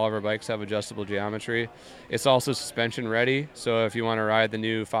bikes, so all of our bikes have adjustable geometry. It's also suspension ready, so if you want to ride the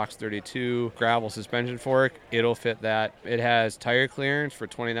new Fox 32 gravel suspension fork, it'll fit that. It has tire clearance for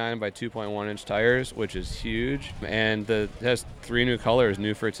 29 by 2.1 inch tires, which is huge, and it has 3 new colors,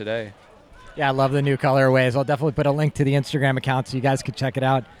 new for today. Yeah, I love the new colorways. I'll definitely put a link to the Instagram account so you guys can check it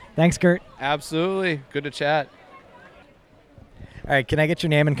out. Thanks, Kurt. Absolutely. Good to chat. All right, can I get your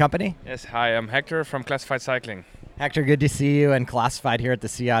name and company? Yes, hi, I'm Hector from Classified Cycling. Hector, good to see you and Classified here at the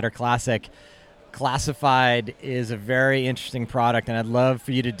Sea Otter Classic. Classified is a very interesting product, and I'd love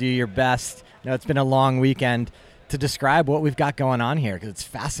for you to do your best. I know it's been a long weekend to describe what we've got going on here because it's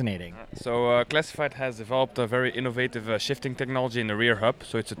fascinating. So Classified has developed a very innovative shifting technology in the rear hub.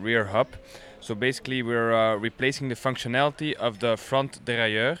 So it's a rear hub. So basically we're replacing the functionality of the front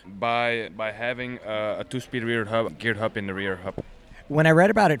derailleur by having a 2-speed rear hub, geared hub in the rear hub. When I read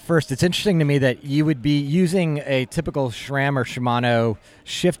about it first, it's interesting to me that you would be using a typical SRAM or Shimano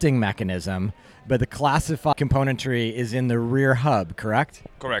shifting mechanism, but the Classified componentry is in the rear hub, correct?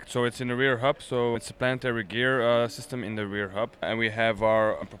 Correct. So it's in the rear hub. So it's a planetary gear system in the rear hub. And we have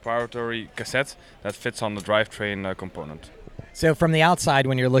our proprietary cassette that fits on the drivetrain component. So from the outside,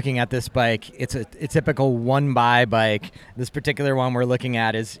 when you're looking at this bike, it's a typical 1x bike. This particular one we're looking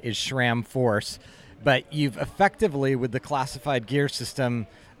at is SRAM Force. But you've effectively, with the Classified gear system,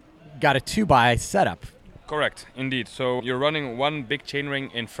 got a 2x setup. Correct, indeed. So you're running one big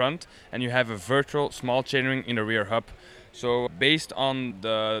chainring in front, and you have a virtual small chainring in the rear hub. So based on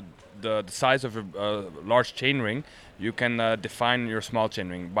the size of a large chainring, you can define your small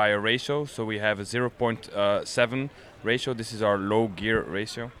chainring by a ratio. So we have a 0.7 ratio. This is our low gear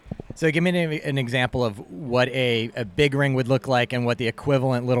ratio. So give me an example of what a big ring would look like and what the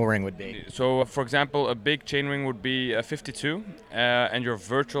equivalent little ring would be. So, for example, a big chainring would be a 52, and your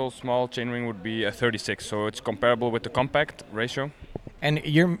virtual small chainring would be a 36. So it's comparable with the compact ratio. And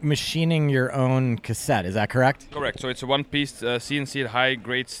you're machining your own cassette, is that correct? Correct. So it's a one-piece CNC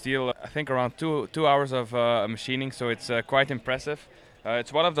high-grade steel. I think around 2 hours of machining. So it's quite impressive.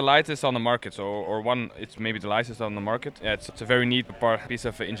 It's one of the lightest on the market, it's maybe the lightest on the market. Yeah, it's a very neat piece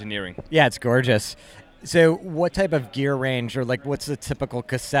of engineering. Yeah, it's gorgeous. So what type of gear range, or like what's the typical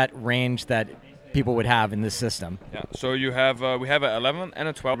cassette range that people would have in this system? Yeah, so you have we have a 11 and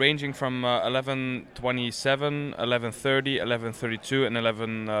a 12, ranging from 1127, 1130, 1132, and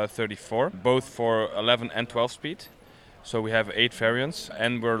 1134, both for 11 and 12 speed. So we have 8 variants,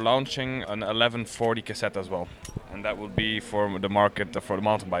 and we're launching an 1140 cassette as well, and that will be for the market, for the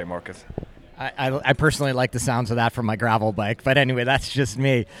mountain bike market. I personally like the sounds of that from my gravel bike, but anyway, that's just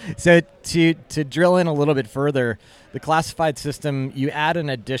me. So to drill in a little bit further, the Classified system, you add an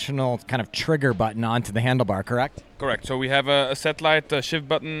additional kind of trigger button onto the handlebar, correct? Correct. So we have a satellite shift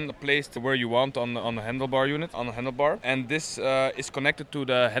button placed where you want on the handlebar unit, on the handlebar, and this is connected to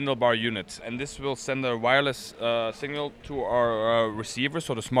the handlebar unit, and this will send a wireless signal to our receiver,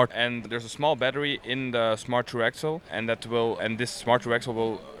 so the smart. And there's a small battery in the smart true axle, and this smart true axle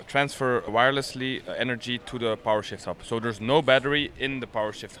will transfer wirelessly energy to the power shift hub. So there's no battery in the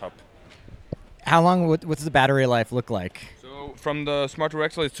power shift hub. How long? What's the battery life look like? So from the Smart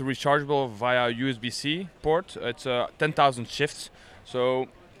Axle, it's rechargeable via USB-C port. It's 10,000 shifts. So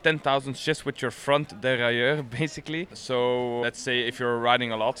 10,000 shifts with your front derailleur, basically. So let's say if you're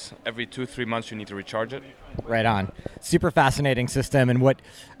riding a lot, every 2-3 months you need to recharge it. Right on. Super fascinating system, and what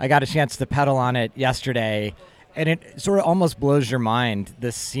I got a chance to pedal on it yesterday, and it sort of almost blows your mind, the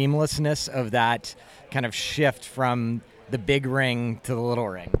seamlessness of that kind of shift from the big ring to the little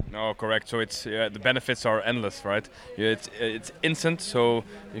ring. No, correct. So it's the benefits are endless, right? It's instant, so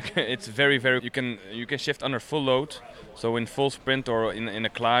it's very. You can shift under full load. So in full sprint or in a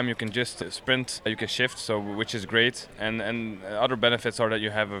climb, you can just sprint. You can shift, so which is great. And other benefits are that you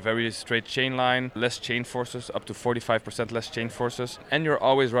have a very straight chain line, less chain forces, up to 45% less chain forces, and you're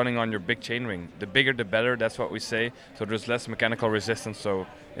always running on your big chain ring. The bigger, the better. That's what we say. So there's less mechanical resistance. So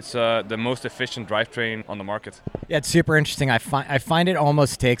it's the most efficient drivetrain on the market. Yeah, it's super interesting. I find it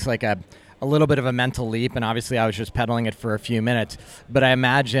almost takes like a little bit of a mental leap, and obviously I was just pedaling it for a few minutes, but I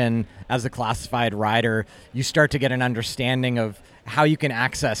imagine as a classified rider, you start to get an understanding of how you can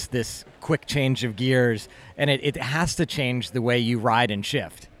access this quick change of gears, and it has to change the way you ride and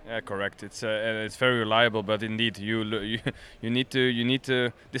shift. Yeah, correct. It's very reliable, but indeed you need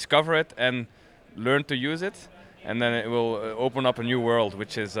to discover it and learn to use it. And then it will open up a new world,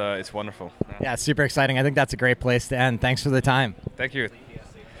 which is it's wonderful. Yeah, it's super exciting. I think that's a great place to end. Thanks for the time. Thank you.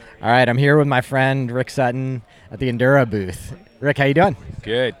 All right, I'm here with my friend Rick Sutton at the Enduro booth. Rick, how you doing?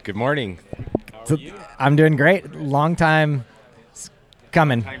 Good. Good morning. So, I'm doing great. Long time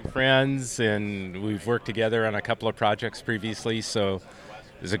coming. Friends, and we've worked together on a couple of projects previously, so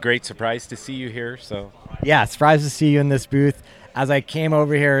it was a great surprise to see you here. So yeah, surprised to see you in this booth. As I came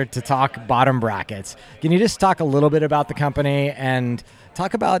over here to talk bottom brackets, can you just talk a little bit about the company and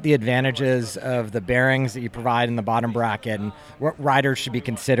talk about the advantages of the bearings that you provide in the bottom bracket and what riders should be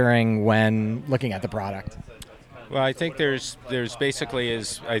considering when looking at the product? Well, I think there's basically,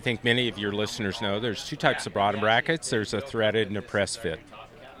 as I think many of your listeners know, there's two types of bottom brackets. There's a threaded and a press fit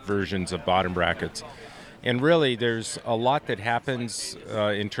versions of bottom brackets. And really, there's a lot that happens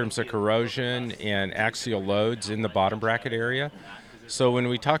in terms of corrosion and axial loads in the bottom bracket area. So when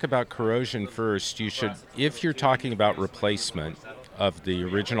we talk about corrosion first, you should, if you're talking about replacement of the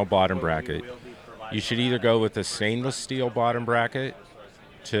original bottom bracket, you should either go with a stainless steel bottom bracket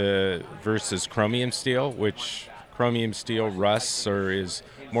versus chromium steel, which chromium steel rusts or is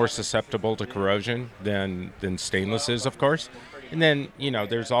more susceptible to corrosion than stainless is, of course. And then,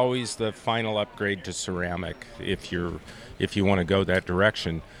 there's always the final upgrade to ceramic if you want to go that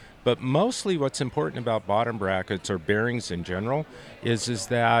direction. But mostly what's important about bottom brackets or bearings in general is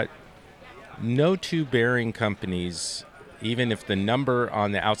that no two bearing companies, even if the number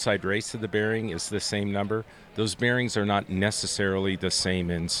on the outside race of the bearing is the same number, those bearings are not necessarily the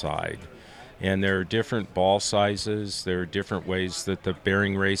same inside. And there are different ball sizes, there are different ways that the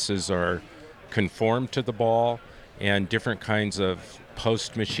bearing races are conformed to the ball, and different kinds of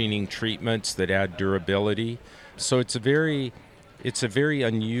post-machining treatments that add durability. So it's a very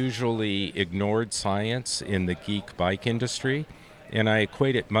unusually ignored science in the geek bike industry, and I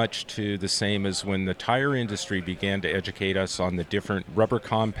equate it much to the same as when the tire industry began to educate us on the different rubber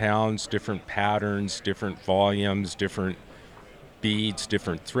compounds, different patterns, different volumes, different beads,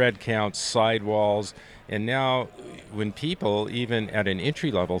 different thread counts, sidewalls. And now when people, even at an entry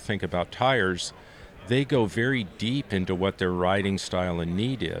level, think about tires, they go very deep into what their riding style and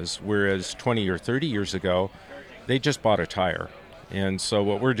need is, whereas 20 or 30 years ago, they just bought a tire. And so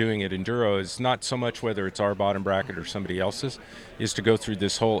what we're doing at Enduro is not so much whether it's our bottom bracket or somebody else's, is to go through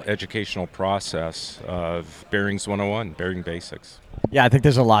this whole educational process of Bearings 101, bearing basics. Yeah, I think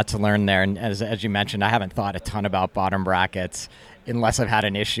there's a lot to learn there. And as you mentioned, I haven't thought a ton about bottom brackets unless I've had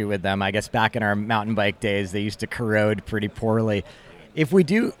an issue with them. I guess back in our mountain bike days, they used to corrode pretty poorly. If we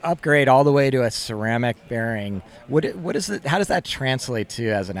do upgrade all the way to a ceramic bearing, how does that translate to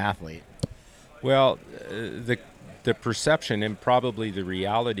as an athlete? Well, the perception and probably the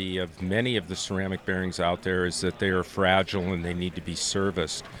reality of many of the ceramic bearings out there is that they are fragile and they need to be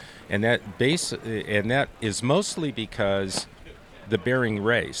serviced. And that is mostly because the bearing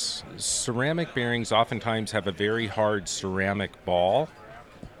race. Ceramic bearings oftentimes have a very hard ceramic ball,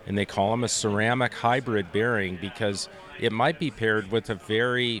 and they call them a ceramic hybrid bearing because it might be paired with a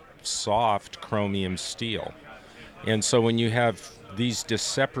very soft chromium steel. And so when you have these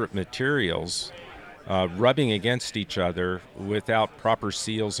separate materials rubbing against each other without proper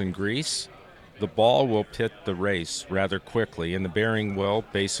seals and grease, the ball will pit the race rather quickly, and the bearing will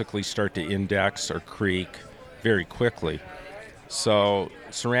basically start to index or creak very quickly. So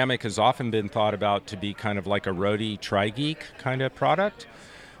ceramic has often been thought about to be kind of like a roadie tri-geek kind of product.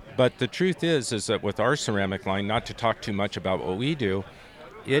 But the truth is that with our ceramic line, not to talk too much about what we do,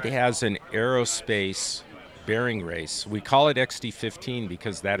 it has an aerospace bearing race. We call it XD15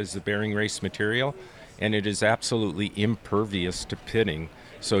 because that is the bearing race material, and it is absolutely impervious to pitting.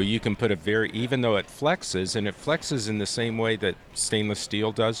 So you can put even though it flexes, and it flexes in the same way that stainless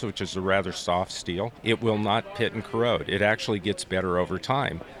steel does, which is a rather soft steel, it will not pit and corrode. It actually gets better over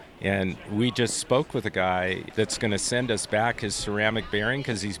time. And we just spoke with a guy that's going to send us back his ceramic bearing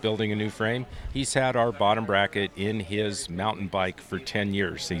because he's building a new frame. He's had our bottom bracket in his mountain bike for 10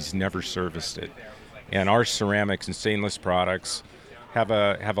 years. He's never serviced it. And our ceramics and stainless products have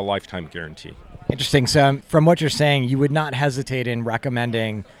a lifetime guarantee. Interesting. So from what you're saying, you would not hesitate in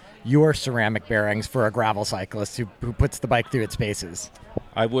recommending your ceramic bearings for a gravel cyclist who puts the bike through its paces.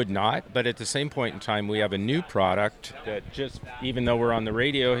 I would not, but at the same point in time, we have a new product that just, even though we're on the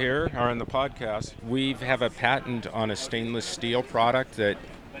radio here or on the podcast, we have a patent on a stainless steel product that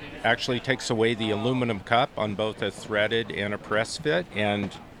actually takes away the aluminum cup on both a threaded and a press fit,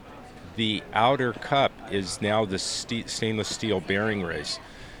 and the outer cup is now the stainless steel bearing race.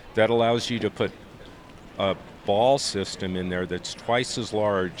 That allows you to put a ball system in there that's twice as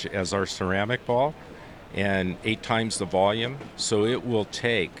large as our ceramic ball and 8 times the volume, so it will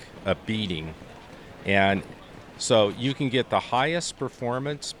take a beating. And so you can get the highest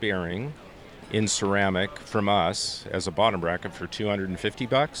performance bearing in ceramic from us as a bottom bracket for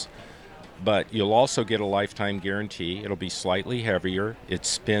 $250, but you'll also get a lifetime guarantee. It'll be slightly heavier. It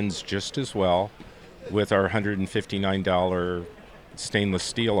spins just as well with our $159 stainless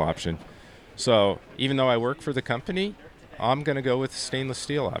steel option. So even though I work for the company, I'm going to go with the stainless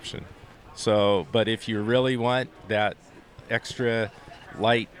steel option. So, but if you really want that extra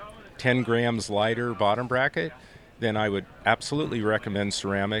light, 10 grams lighter bottom bracket, then I would absolutely recommend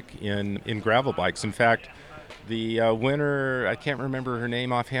ceramic in gravel bikes. In fact, the winner, I can't remember her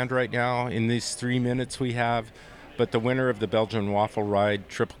name offhand right now in these 3 minutes we have, but the winner of the Belgian Waffle Ride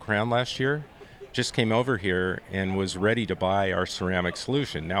Triple Crown last year just came over here and was ready to buy our ceramic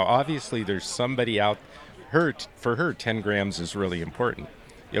solution. Now, obviously, there's somebody out, for her, 10 grams is really important.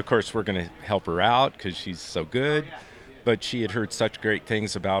 Of course, we're going to help her out because she's so good, but she had heard such great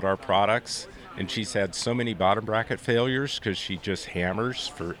things about our products, and she's had so many bottom bracket failures because she just hammers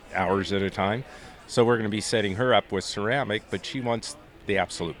for hours at a time. So we're going to be setting her up with ceramic, but she wants the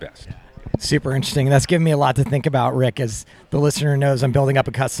absolute best. Super interesting. That's given me a lot to think about, Rick. As the listener knows, I'm building up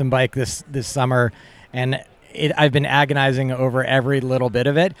a custom bike this summer, and I've been agonizing over every little bit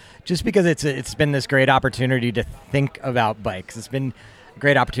of it just because it's been this great opportunity to think about bikes. It's been a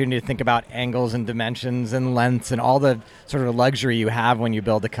great opportunity to think about angles and dimensions and lengths and all the sort of luxury you have when you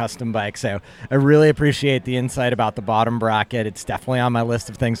build a custom bike. So I really appreciate the insight about the bottom bracket. It's definitely on my list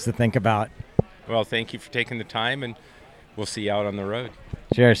of things to think about. Well, thank you for taking the time, and we'll see you out on the road.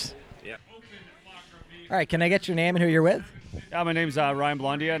 Cheers. Yeah. All right, can I get your name and who you're with? Yeah, my name's Ryan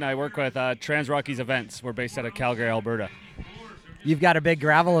Blondia, and I work with Trans Rockies Events. We're based out of Calgary, Alberta. You've got a big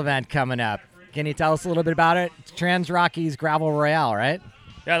gravel event coming up. Can you tell us a little bit about it? It's Trans Rockies Gravel Royale, right?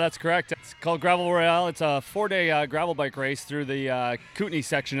 Yeah, that's correct. It's called Gravel Royale. It's a 4-day gravel bike race through the Kootenay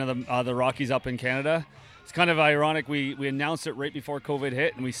section of the Rockies up in Canada. It's kind of ironic. We announced it right before COVID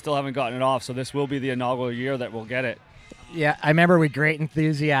hit, and we still haven't gotten it off, so this will be the inaugural year that we'll get it. Yeah, I remember with great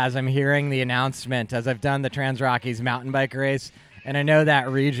enthusiasm hearing the announcement as I've done the Trans Rockies mountain bike race, and I know that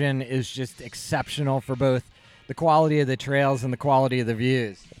region is just exceptional for both the quality of the trails and the quality of the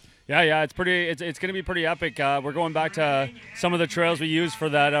views. Yeah, it's going to be pretty epic. We're going back to some of the trails we used for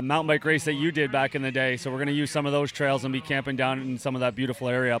that mountain bike race that you did back in the day, so we're going to use some of those trails and be camping down in some of that beautiful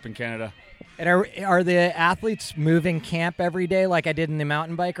area up in Canada. And are the athletes moving camp every day like I did in the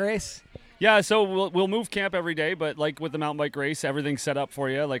mountain bike race? Yeah, so we'll move camp every day, but like with the mountain bike race, everything's set up for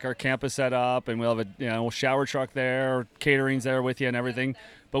you. Like our camp is set up, and we'll have a shower truck there, catering's there with you, and everything.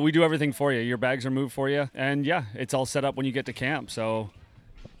 But we do everything for you. Your bags are moved for you, and yeah, it's all set up when you get to camp. So.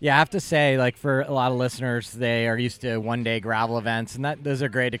 Yeah, I have to say, like for a lot of listeners, they are used to one-day gravel events, and those are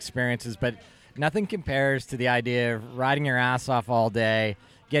great experiences. But nothing compares to the idea of riding your ass off all day,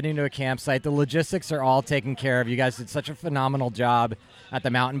 getting to a campsite. The logistics are all taken care of. You guys did such a phenomenal job at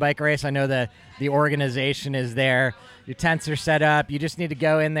the mountain bike race. I know the organization is there. Your tents are set up. You just need to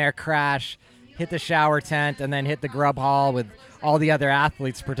go in there, crash, hit the shower tent, and then hit the grub hall with all the other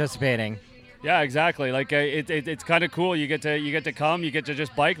athletes participating. Yeah, exactly. Like it's kind of cool. You get to come. You get to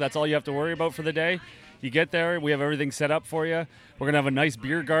just bike. That's all you have to worry about for the day. You get there. We have everything set up for you. We're going to have a nice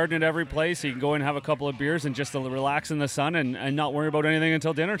beer garden at every place, so you can go in and have a couple of beers and just relax in the sun and not worry about anything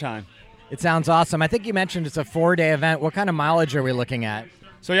until dinner time. It sounds awesome. I think you mentioned it's a 4-day event. What kind of mileage are we looking at?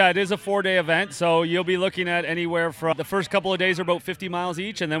 So yeah, it is a 4-day event. So you'll be looking at anywhere from the first couple of days are about 50 miles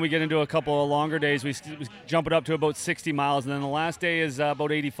each, and then we get into a couple of longer days. We jump it up to about 60 miles, and then the last day is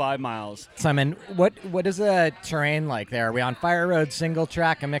about 85 miles. Simon, what is the terrain like there? Are we on fire road, single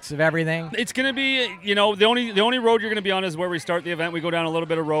track, a mix of everything? It's going to be, the only road you're going to be on is where we start the event. We go down a little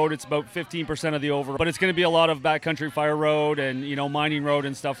bit of road. It's about 15% of the over, but it's going to be a lot of backcountry fire road and mining road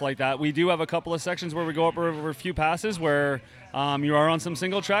and stuff like that. We do have a couple of sections where we go up over a few passes where You are on some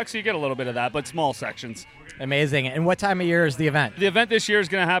single tracks, so you get a little bit of that, but small sections. Amazing. And what time of year is the event? The event this year is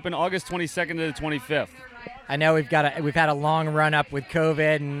going to happen August 22nd to the 25th. I know we've had a long run up with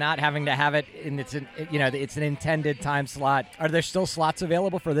COVID and not having to have it in it's an intended time slot. Are there still slots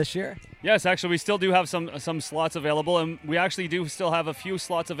available for this year? Yes, actually, we still do have some slots available, and we actually do still have a few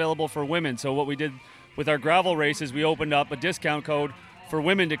slots available for women. So what we did with our gravel race is we opened up a discount code for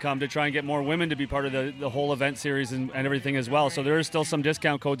women to come to try and get more women to be part of the whole event series and everything as well. So there is still some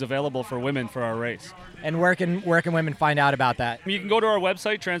discount codes available for women for our race. And where can women find out about that? You can go to our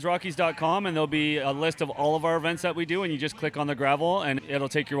website, transrockies.com, and there'll be a list of all of our events that we do, and you just click on the gravel, and it'll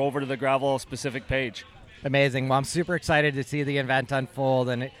take you over to the gravel specific page. Amazing. Well, I'm super excited to see the event unfold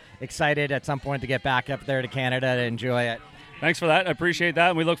and excited at some point to get back up there to Canada to enjoy it. Thanks for that. I appreciate that,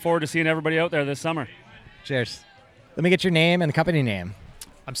 and we look forward to seeing everybody out there this summer. Cheers. Let me get your name and company name.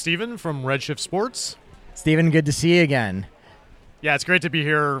 I'm Steven from Redshift Sports. Steven, good to see you again. Yeah, it's great to be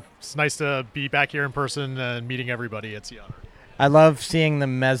here. It's nice to be back here in person and meeting everybody at Otter. I love seeing the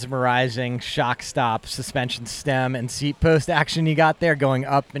mesmerizing shock stop suspension stem and seat post action you got there, going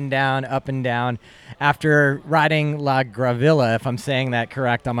up and down, up and down. After riding La Gravilla, if I'm saying that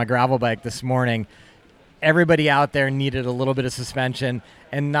correct, on my gravel bike this morning, everybody out there needed a little bit of suspension,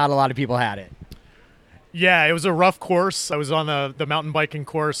 and not a lot of people had it. Yeah, it was a rough course. I was on the mountain biking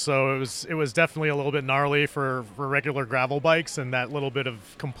course, so it was definitely a little bit gnarly for regular gravel bikes, and that little bit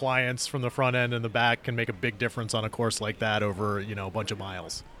of compliance from the front end and the back can make a big difference on a course like that over a bunch of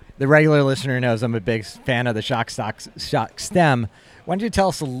miles. The regular listener knows I'm a big fan of the shock stem. Why don't you tell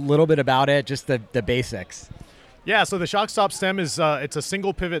us a little bit about it, just the basics? Yeah, so the shock stop stem is it's a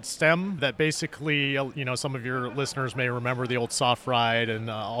single pivot stem that basically, some of your listeners may remember the old soft ride and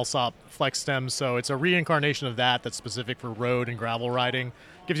Allsop flex stems. So it's a reincarnation of that's specific for road and gravel riding.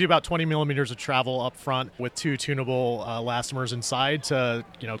 Gives you about 20 millimeters of travel up front with two tunable elastomers inside to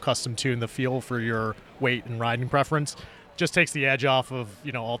custom tune the feel for your weight and riding preference. Just takes the edge off of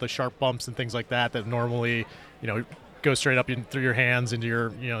all the sharp bumps and things like that normally go straight up through your hands into your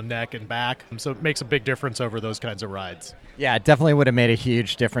neck and back. So it makes a big difference over those kinds of rides. Yeah, it definitely would have made a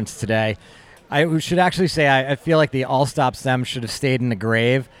huge difference today. I should actually say I feel like the all-stop stem should have stayed in the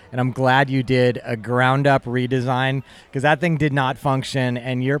grave, and I'm glad you did a ground-up redesign because that thing did not function,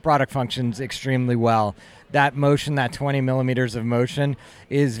 and your product functions extremely well. That motion, that 20 millimeters of motion,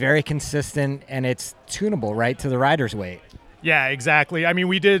 is very consistent, and it's tunable right to the rider's weight. Yeah, exactly. I mean,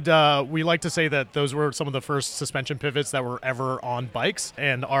 we like to say that those were some of the first suspension pivots that were ever on bikes,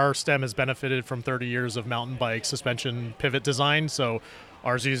 and our stem has benefited from 30 years of mountain bike suspension pivot design. So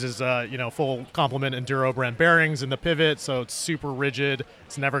ours uses, full complement enduro brand bearings in the pivot, so it's super rigid.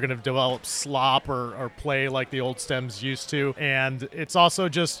 It's never going to develop slop or play like the old stems used to. And it's also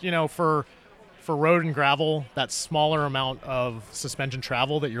just, for road and gravel, that smaller amount of suspension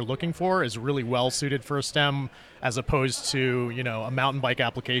travel that you're looking for is really well suited for a stem, as opposed to a mountain bike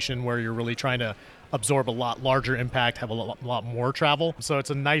application where you're really trying to absorb a lot larger impact, have a lot more travel. So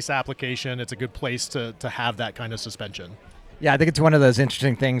it's a nice application. It's a good place to have that kind of suspension. Yeah, I think it's one of those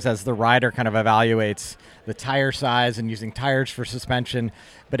interesting things as the rider kind of evaluates the tire size and using tires for suspension.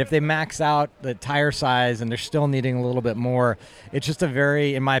 But if they max out the tire size and they're still needing a little bit more, it's just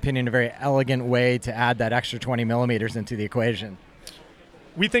in my opinion, a very elegant way to add that extra 20 millimeters into the equation.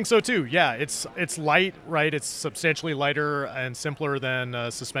 We think so too. Yeah, it's light, right? It's substantially lighter and simpler than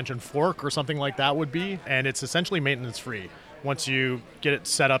a suspension fork or something like that would be, and it's essentially maintenance free. Once you get it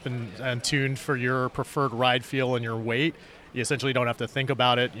set up and tuned for your preferred ride feel and your weight, you essentially don't have to think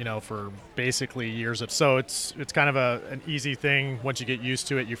about it, for basically years. So it's kind of an easy thing. Once you get used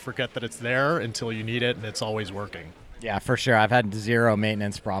to it, you forget that it's there until you need it, and it's always working. Yeah, for sure. I've had zero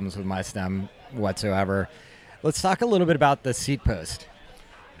maintenance problems with my stem whatsoever. Let's talk a little bit about the seat post.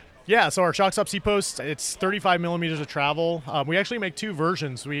 Yeah, so our shock stop seat post, it's 35 millimeters of travel. We actually make two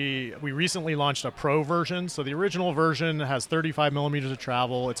versions. We recently launched a Pro version. So the original version has 35 millimeters of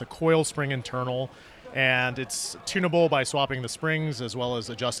travel. It's a coil spring internal, and it's tunable by swapping the springs as well as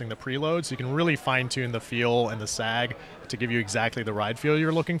adjusting the preload. So you can really fine tune the feel and the sag to give you exactly the ride feel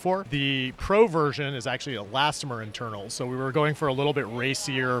you're looking for. The Pro version is actually elastomer internal. So we were going for a little bit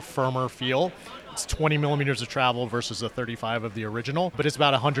racier, firmer feel. It's 20 millimeters of travel versus the 35 of the original, but it's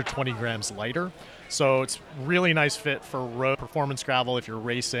about 120 grams lighter. So it's really nice fit for road performance gravel if you're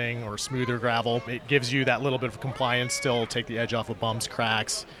racing, or smoother gravel. It gives you that little bit of compliance, still take the edge off of bumps,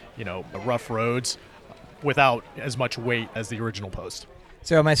 cracks, rough roads, without as much weight as the original post.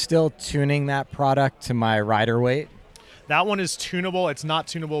 So am I still tuning that product to my rider weight? That one is tunable. It's not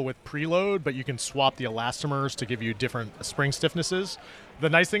tunable with preload, but you can swap the elastomers to give you different spring stiffnesses. The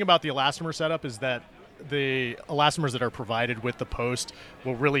nice thing about the elastomer setup is that the elastomers that are provided with the post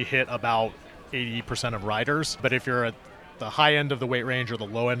will really hit about 80% of riders. But if you're at the high end of the weight range or the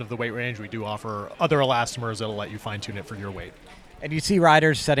low end of the weight range, we do offer other elastomers that'll let you fine-tune it for your weight. And you see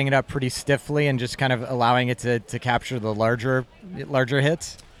riders setting it up pretty stiffly and just kind of allowing it to capture the larger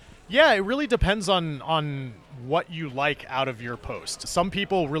hits? Yeah, it really depends on what you like out of your post. Some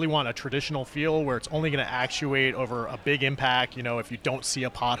people really want a traditional feel where it's only going to actuate over a big impact. If you don't see a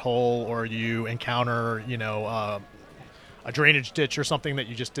pothole or you encounter, a drainage ditch or something that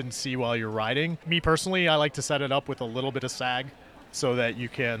you just didn't see while you're riding. Me personally, I like to set it up with a little bit of sag so that you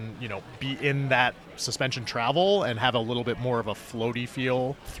can, be in that suspension travel and have a little bit more of a floaty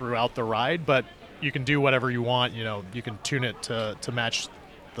feel throughout the ride. But you can do whatever you want. You can tune it to match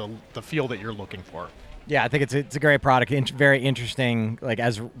the feel that you're looking for. Yeah, I think it's a great product. Very interesting, like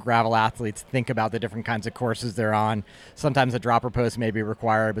as gravel athletes think about the different kinds of courses they're on. Sometimes a dropper post may be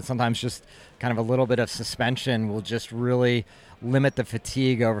required, but sometimes just kind of a little bit of suspension will just really limit the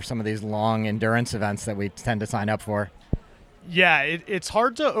fatigue over some of these long endurance events that we tend to sign up for. Yeah, it's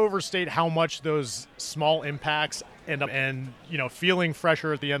hard to overstate how much those small impacts end up and feeling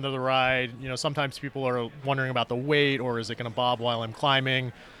fresher at the end of the ride. Sometimes people are wondering about the weight, or is it going to bob while I'm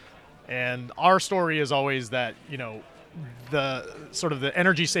climbing? And our story is always that, the sort of the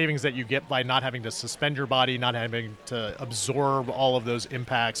energy savings that you get by not having to suspend your body, not having to absorb all of those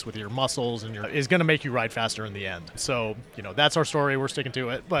impacts with your muscles is going to make you ride faster in the end. So, that's our story. We're sticking to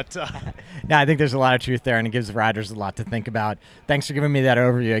it. But yeah, I think there's a lot of truth there, and it gives riders a lot to think about. Thanks for giving me that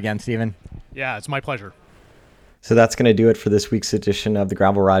overview again, Stephen. Yeah, it's my pleasure. So that's going to do it for this week's edition of the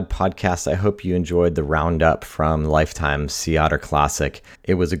Gravel Ride Podcast. I hope you enjoyed the roundup from Lifetime's Sea Otter Classic.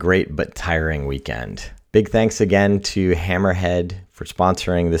 It was a great but tiring weekend. Big thanks again to Hammerhead for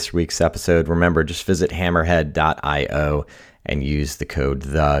sponsoring this week's episode. Remember, just visit hammerhead.io and use the code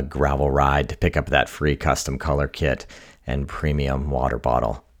THEGRAVELRIDE to pick up that free custom color kit and premium water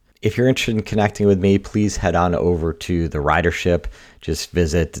bottle. If you're interested in connecting with me, please head on over to The Ridership. Just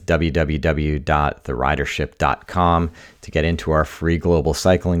visit www.theridership.com to get into our free global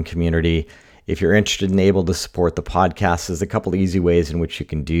cycling community. If you're interested and able to support the podcast, there's a couple easy ways in which you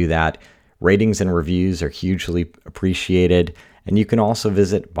can do that. Ratings and reviews are hugely appreciated. And you can also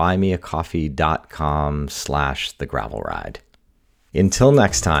visit buymeacoffee.com/thegravelride. Until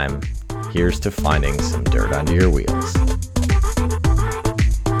next time, here's to finding some dirt under your wheels.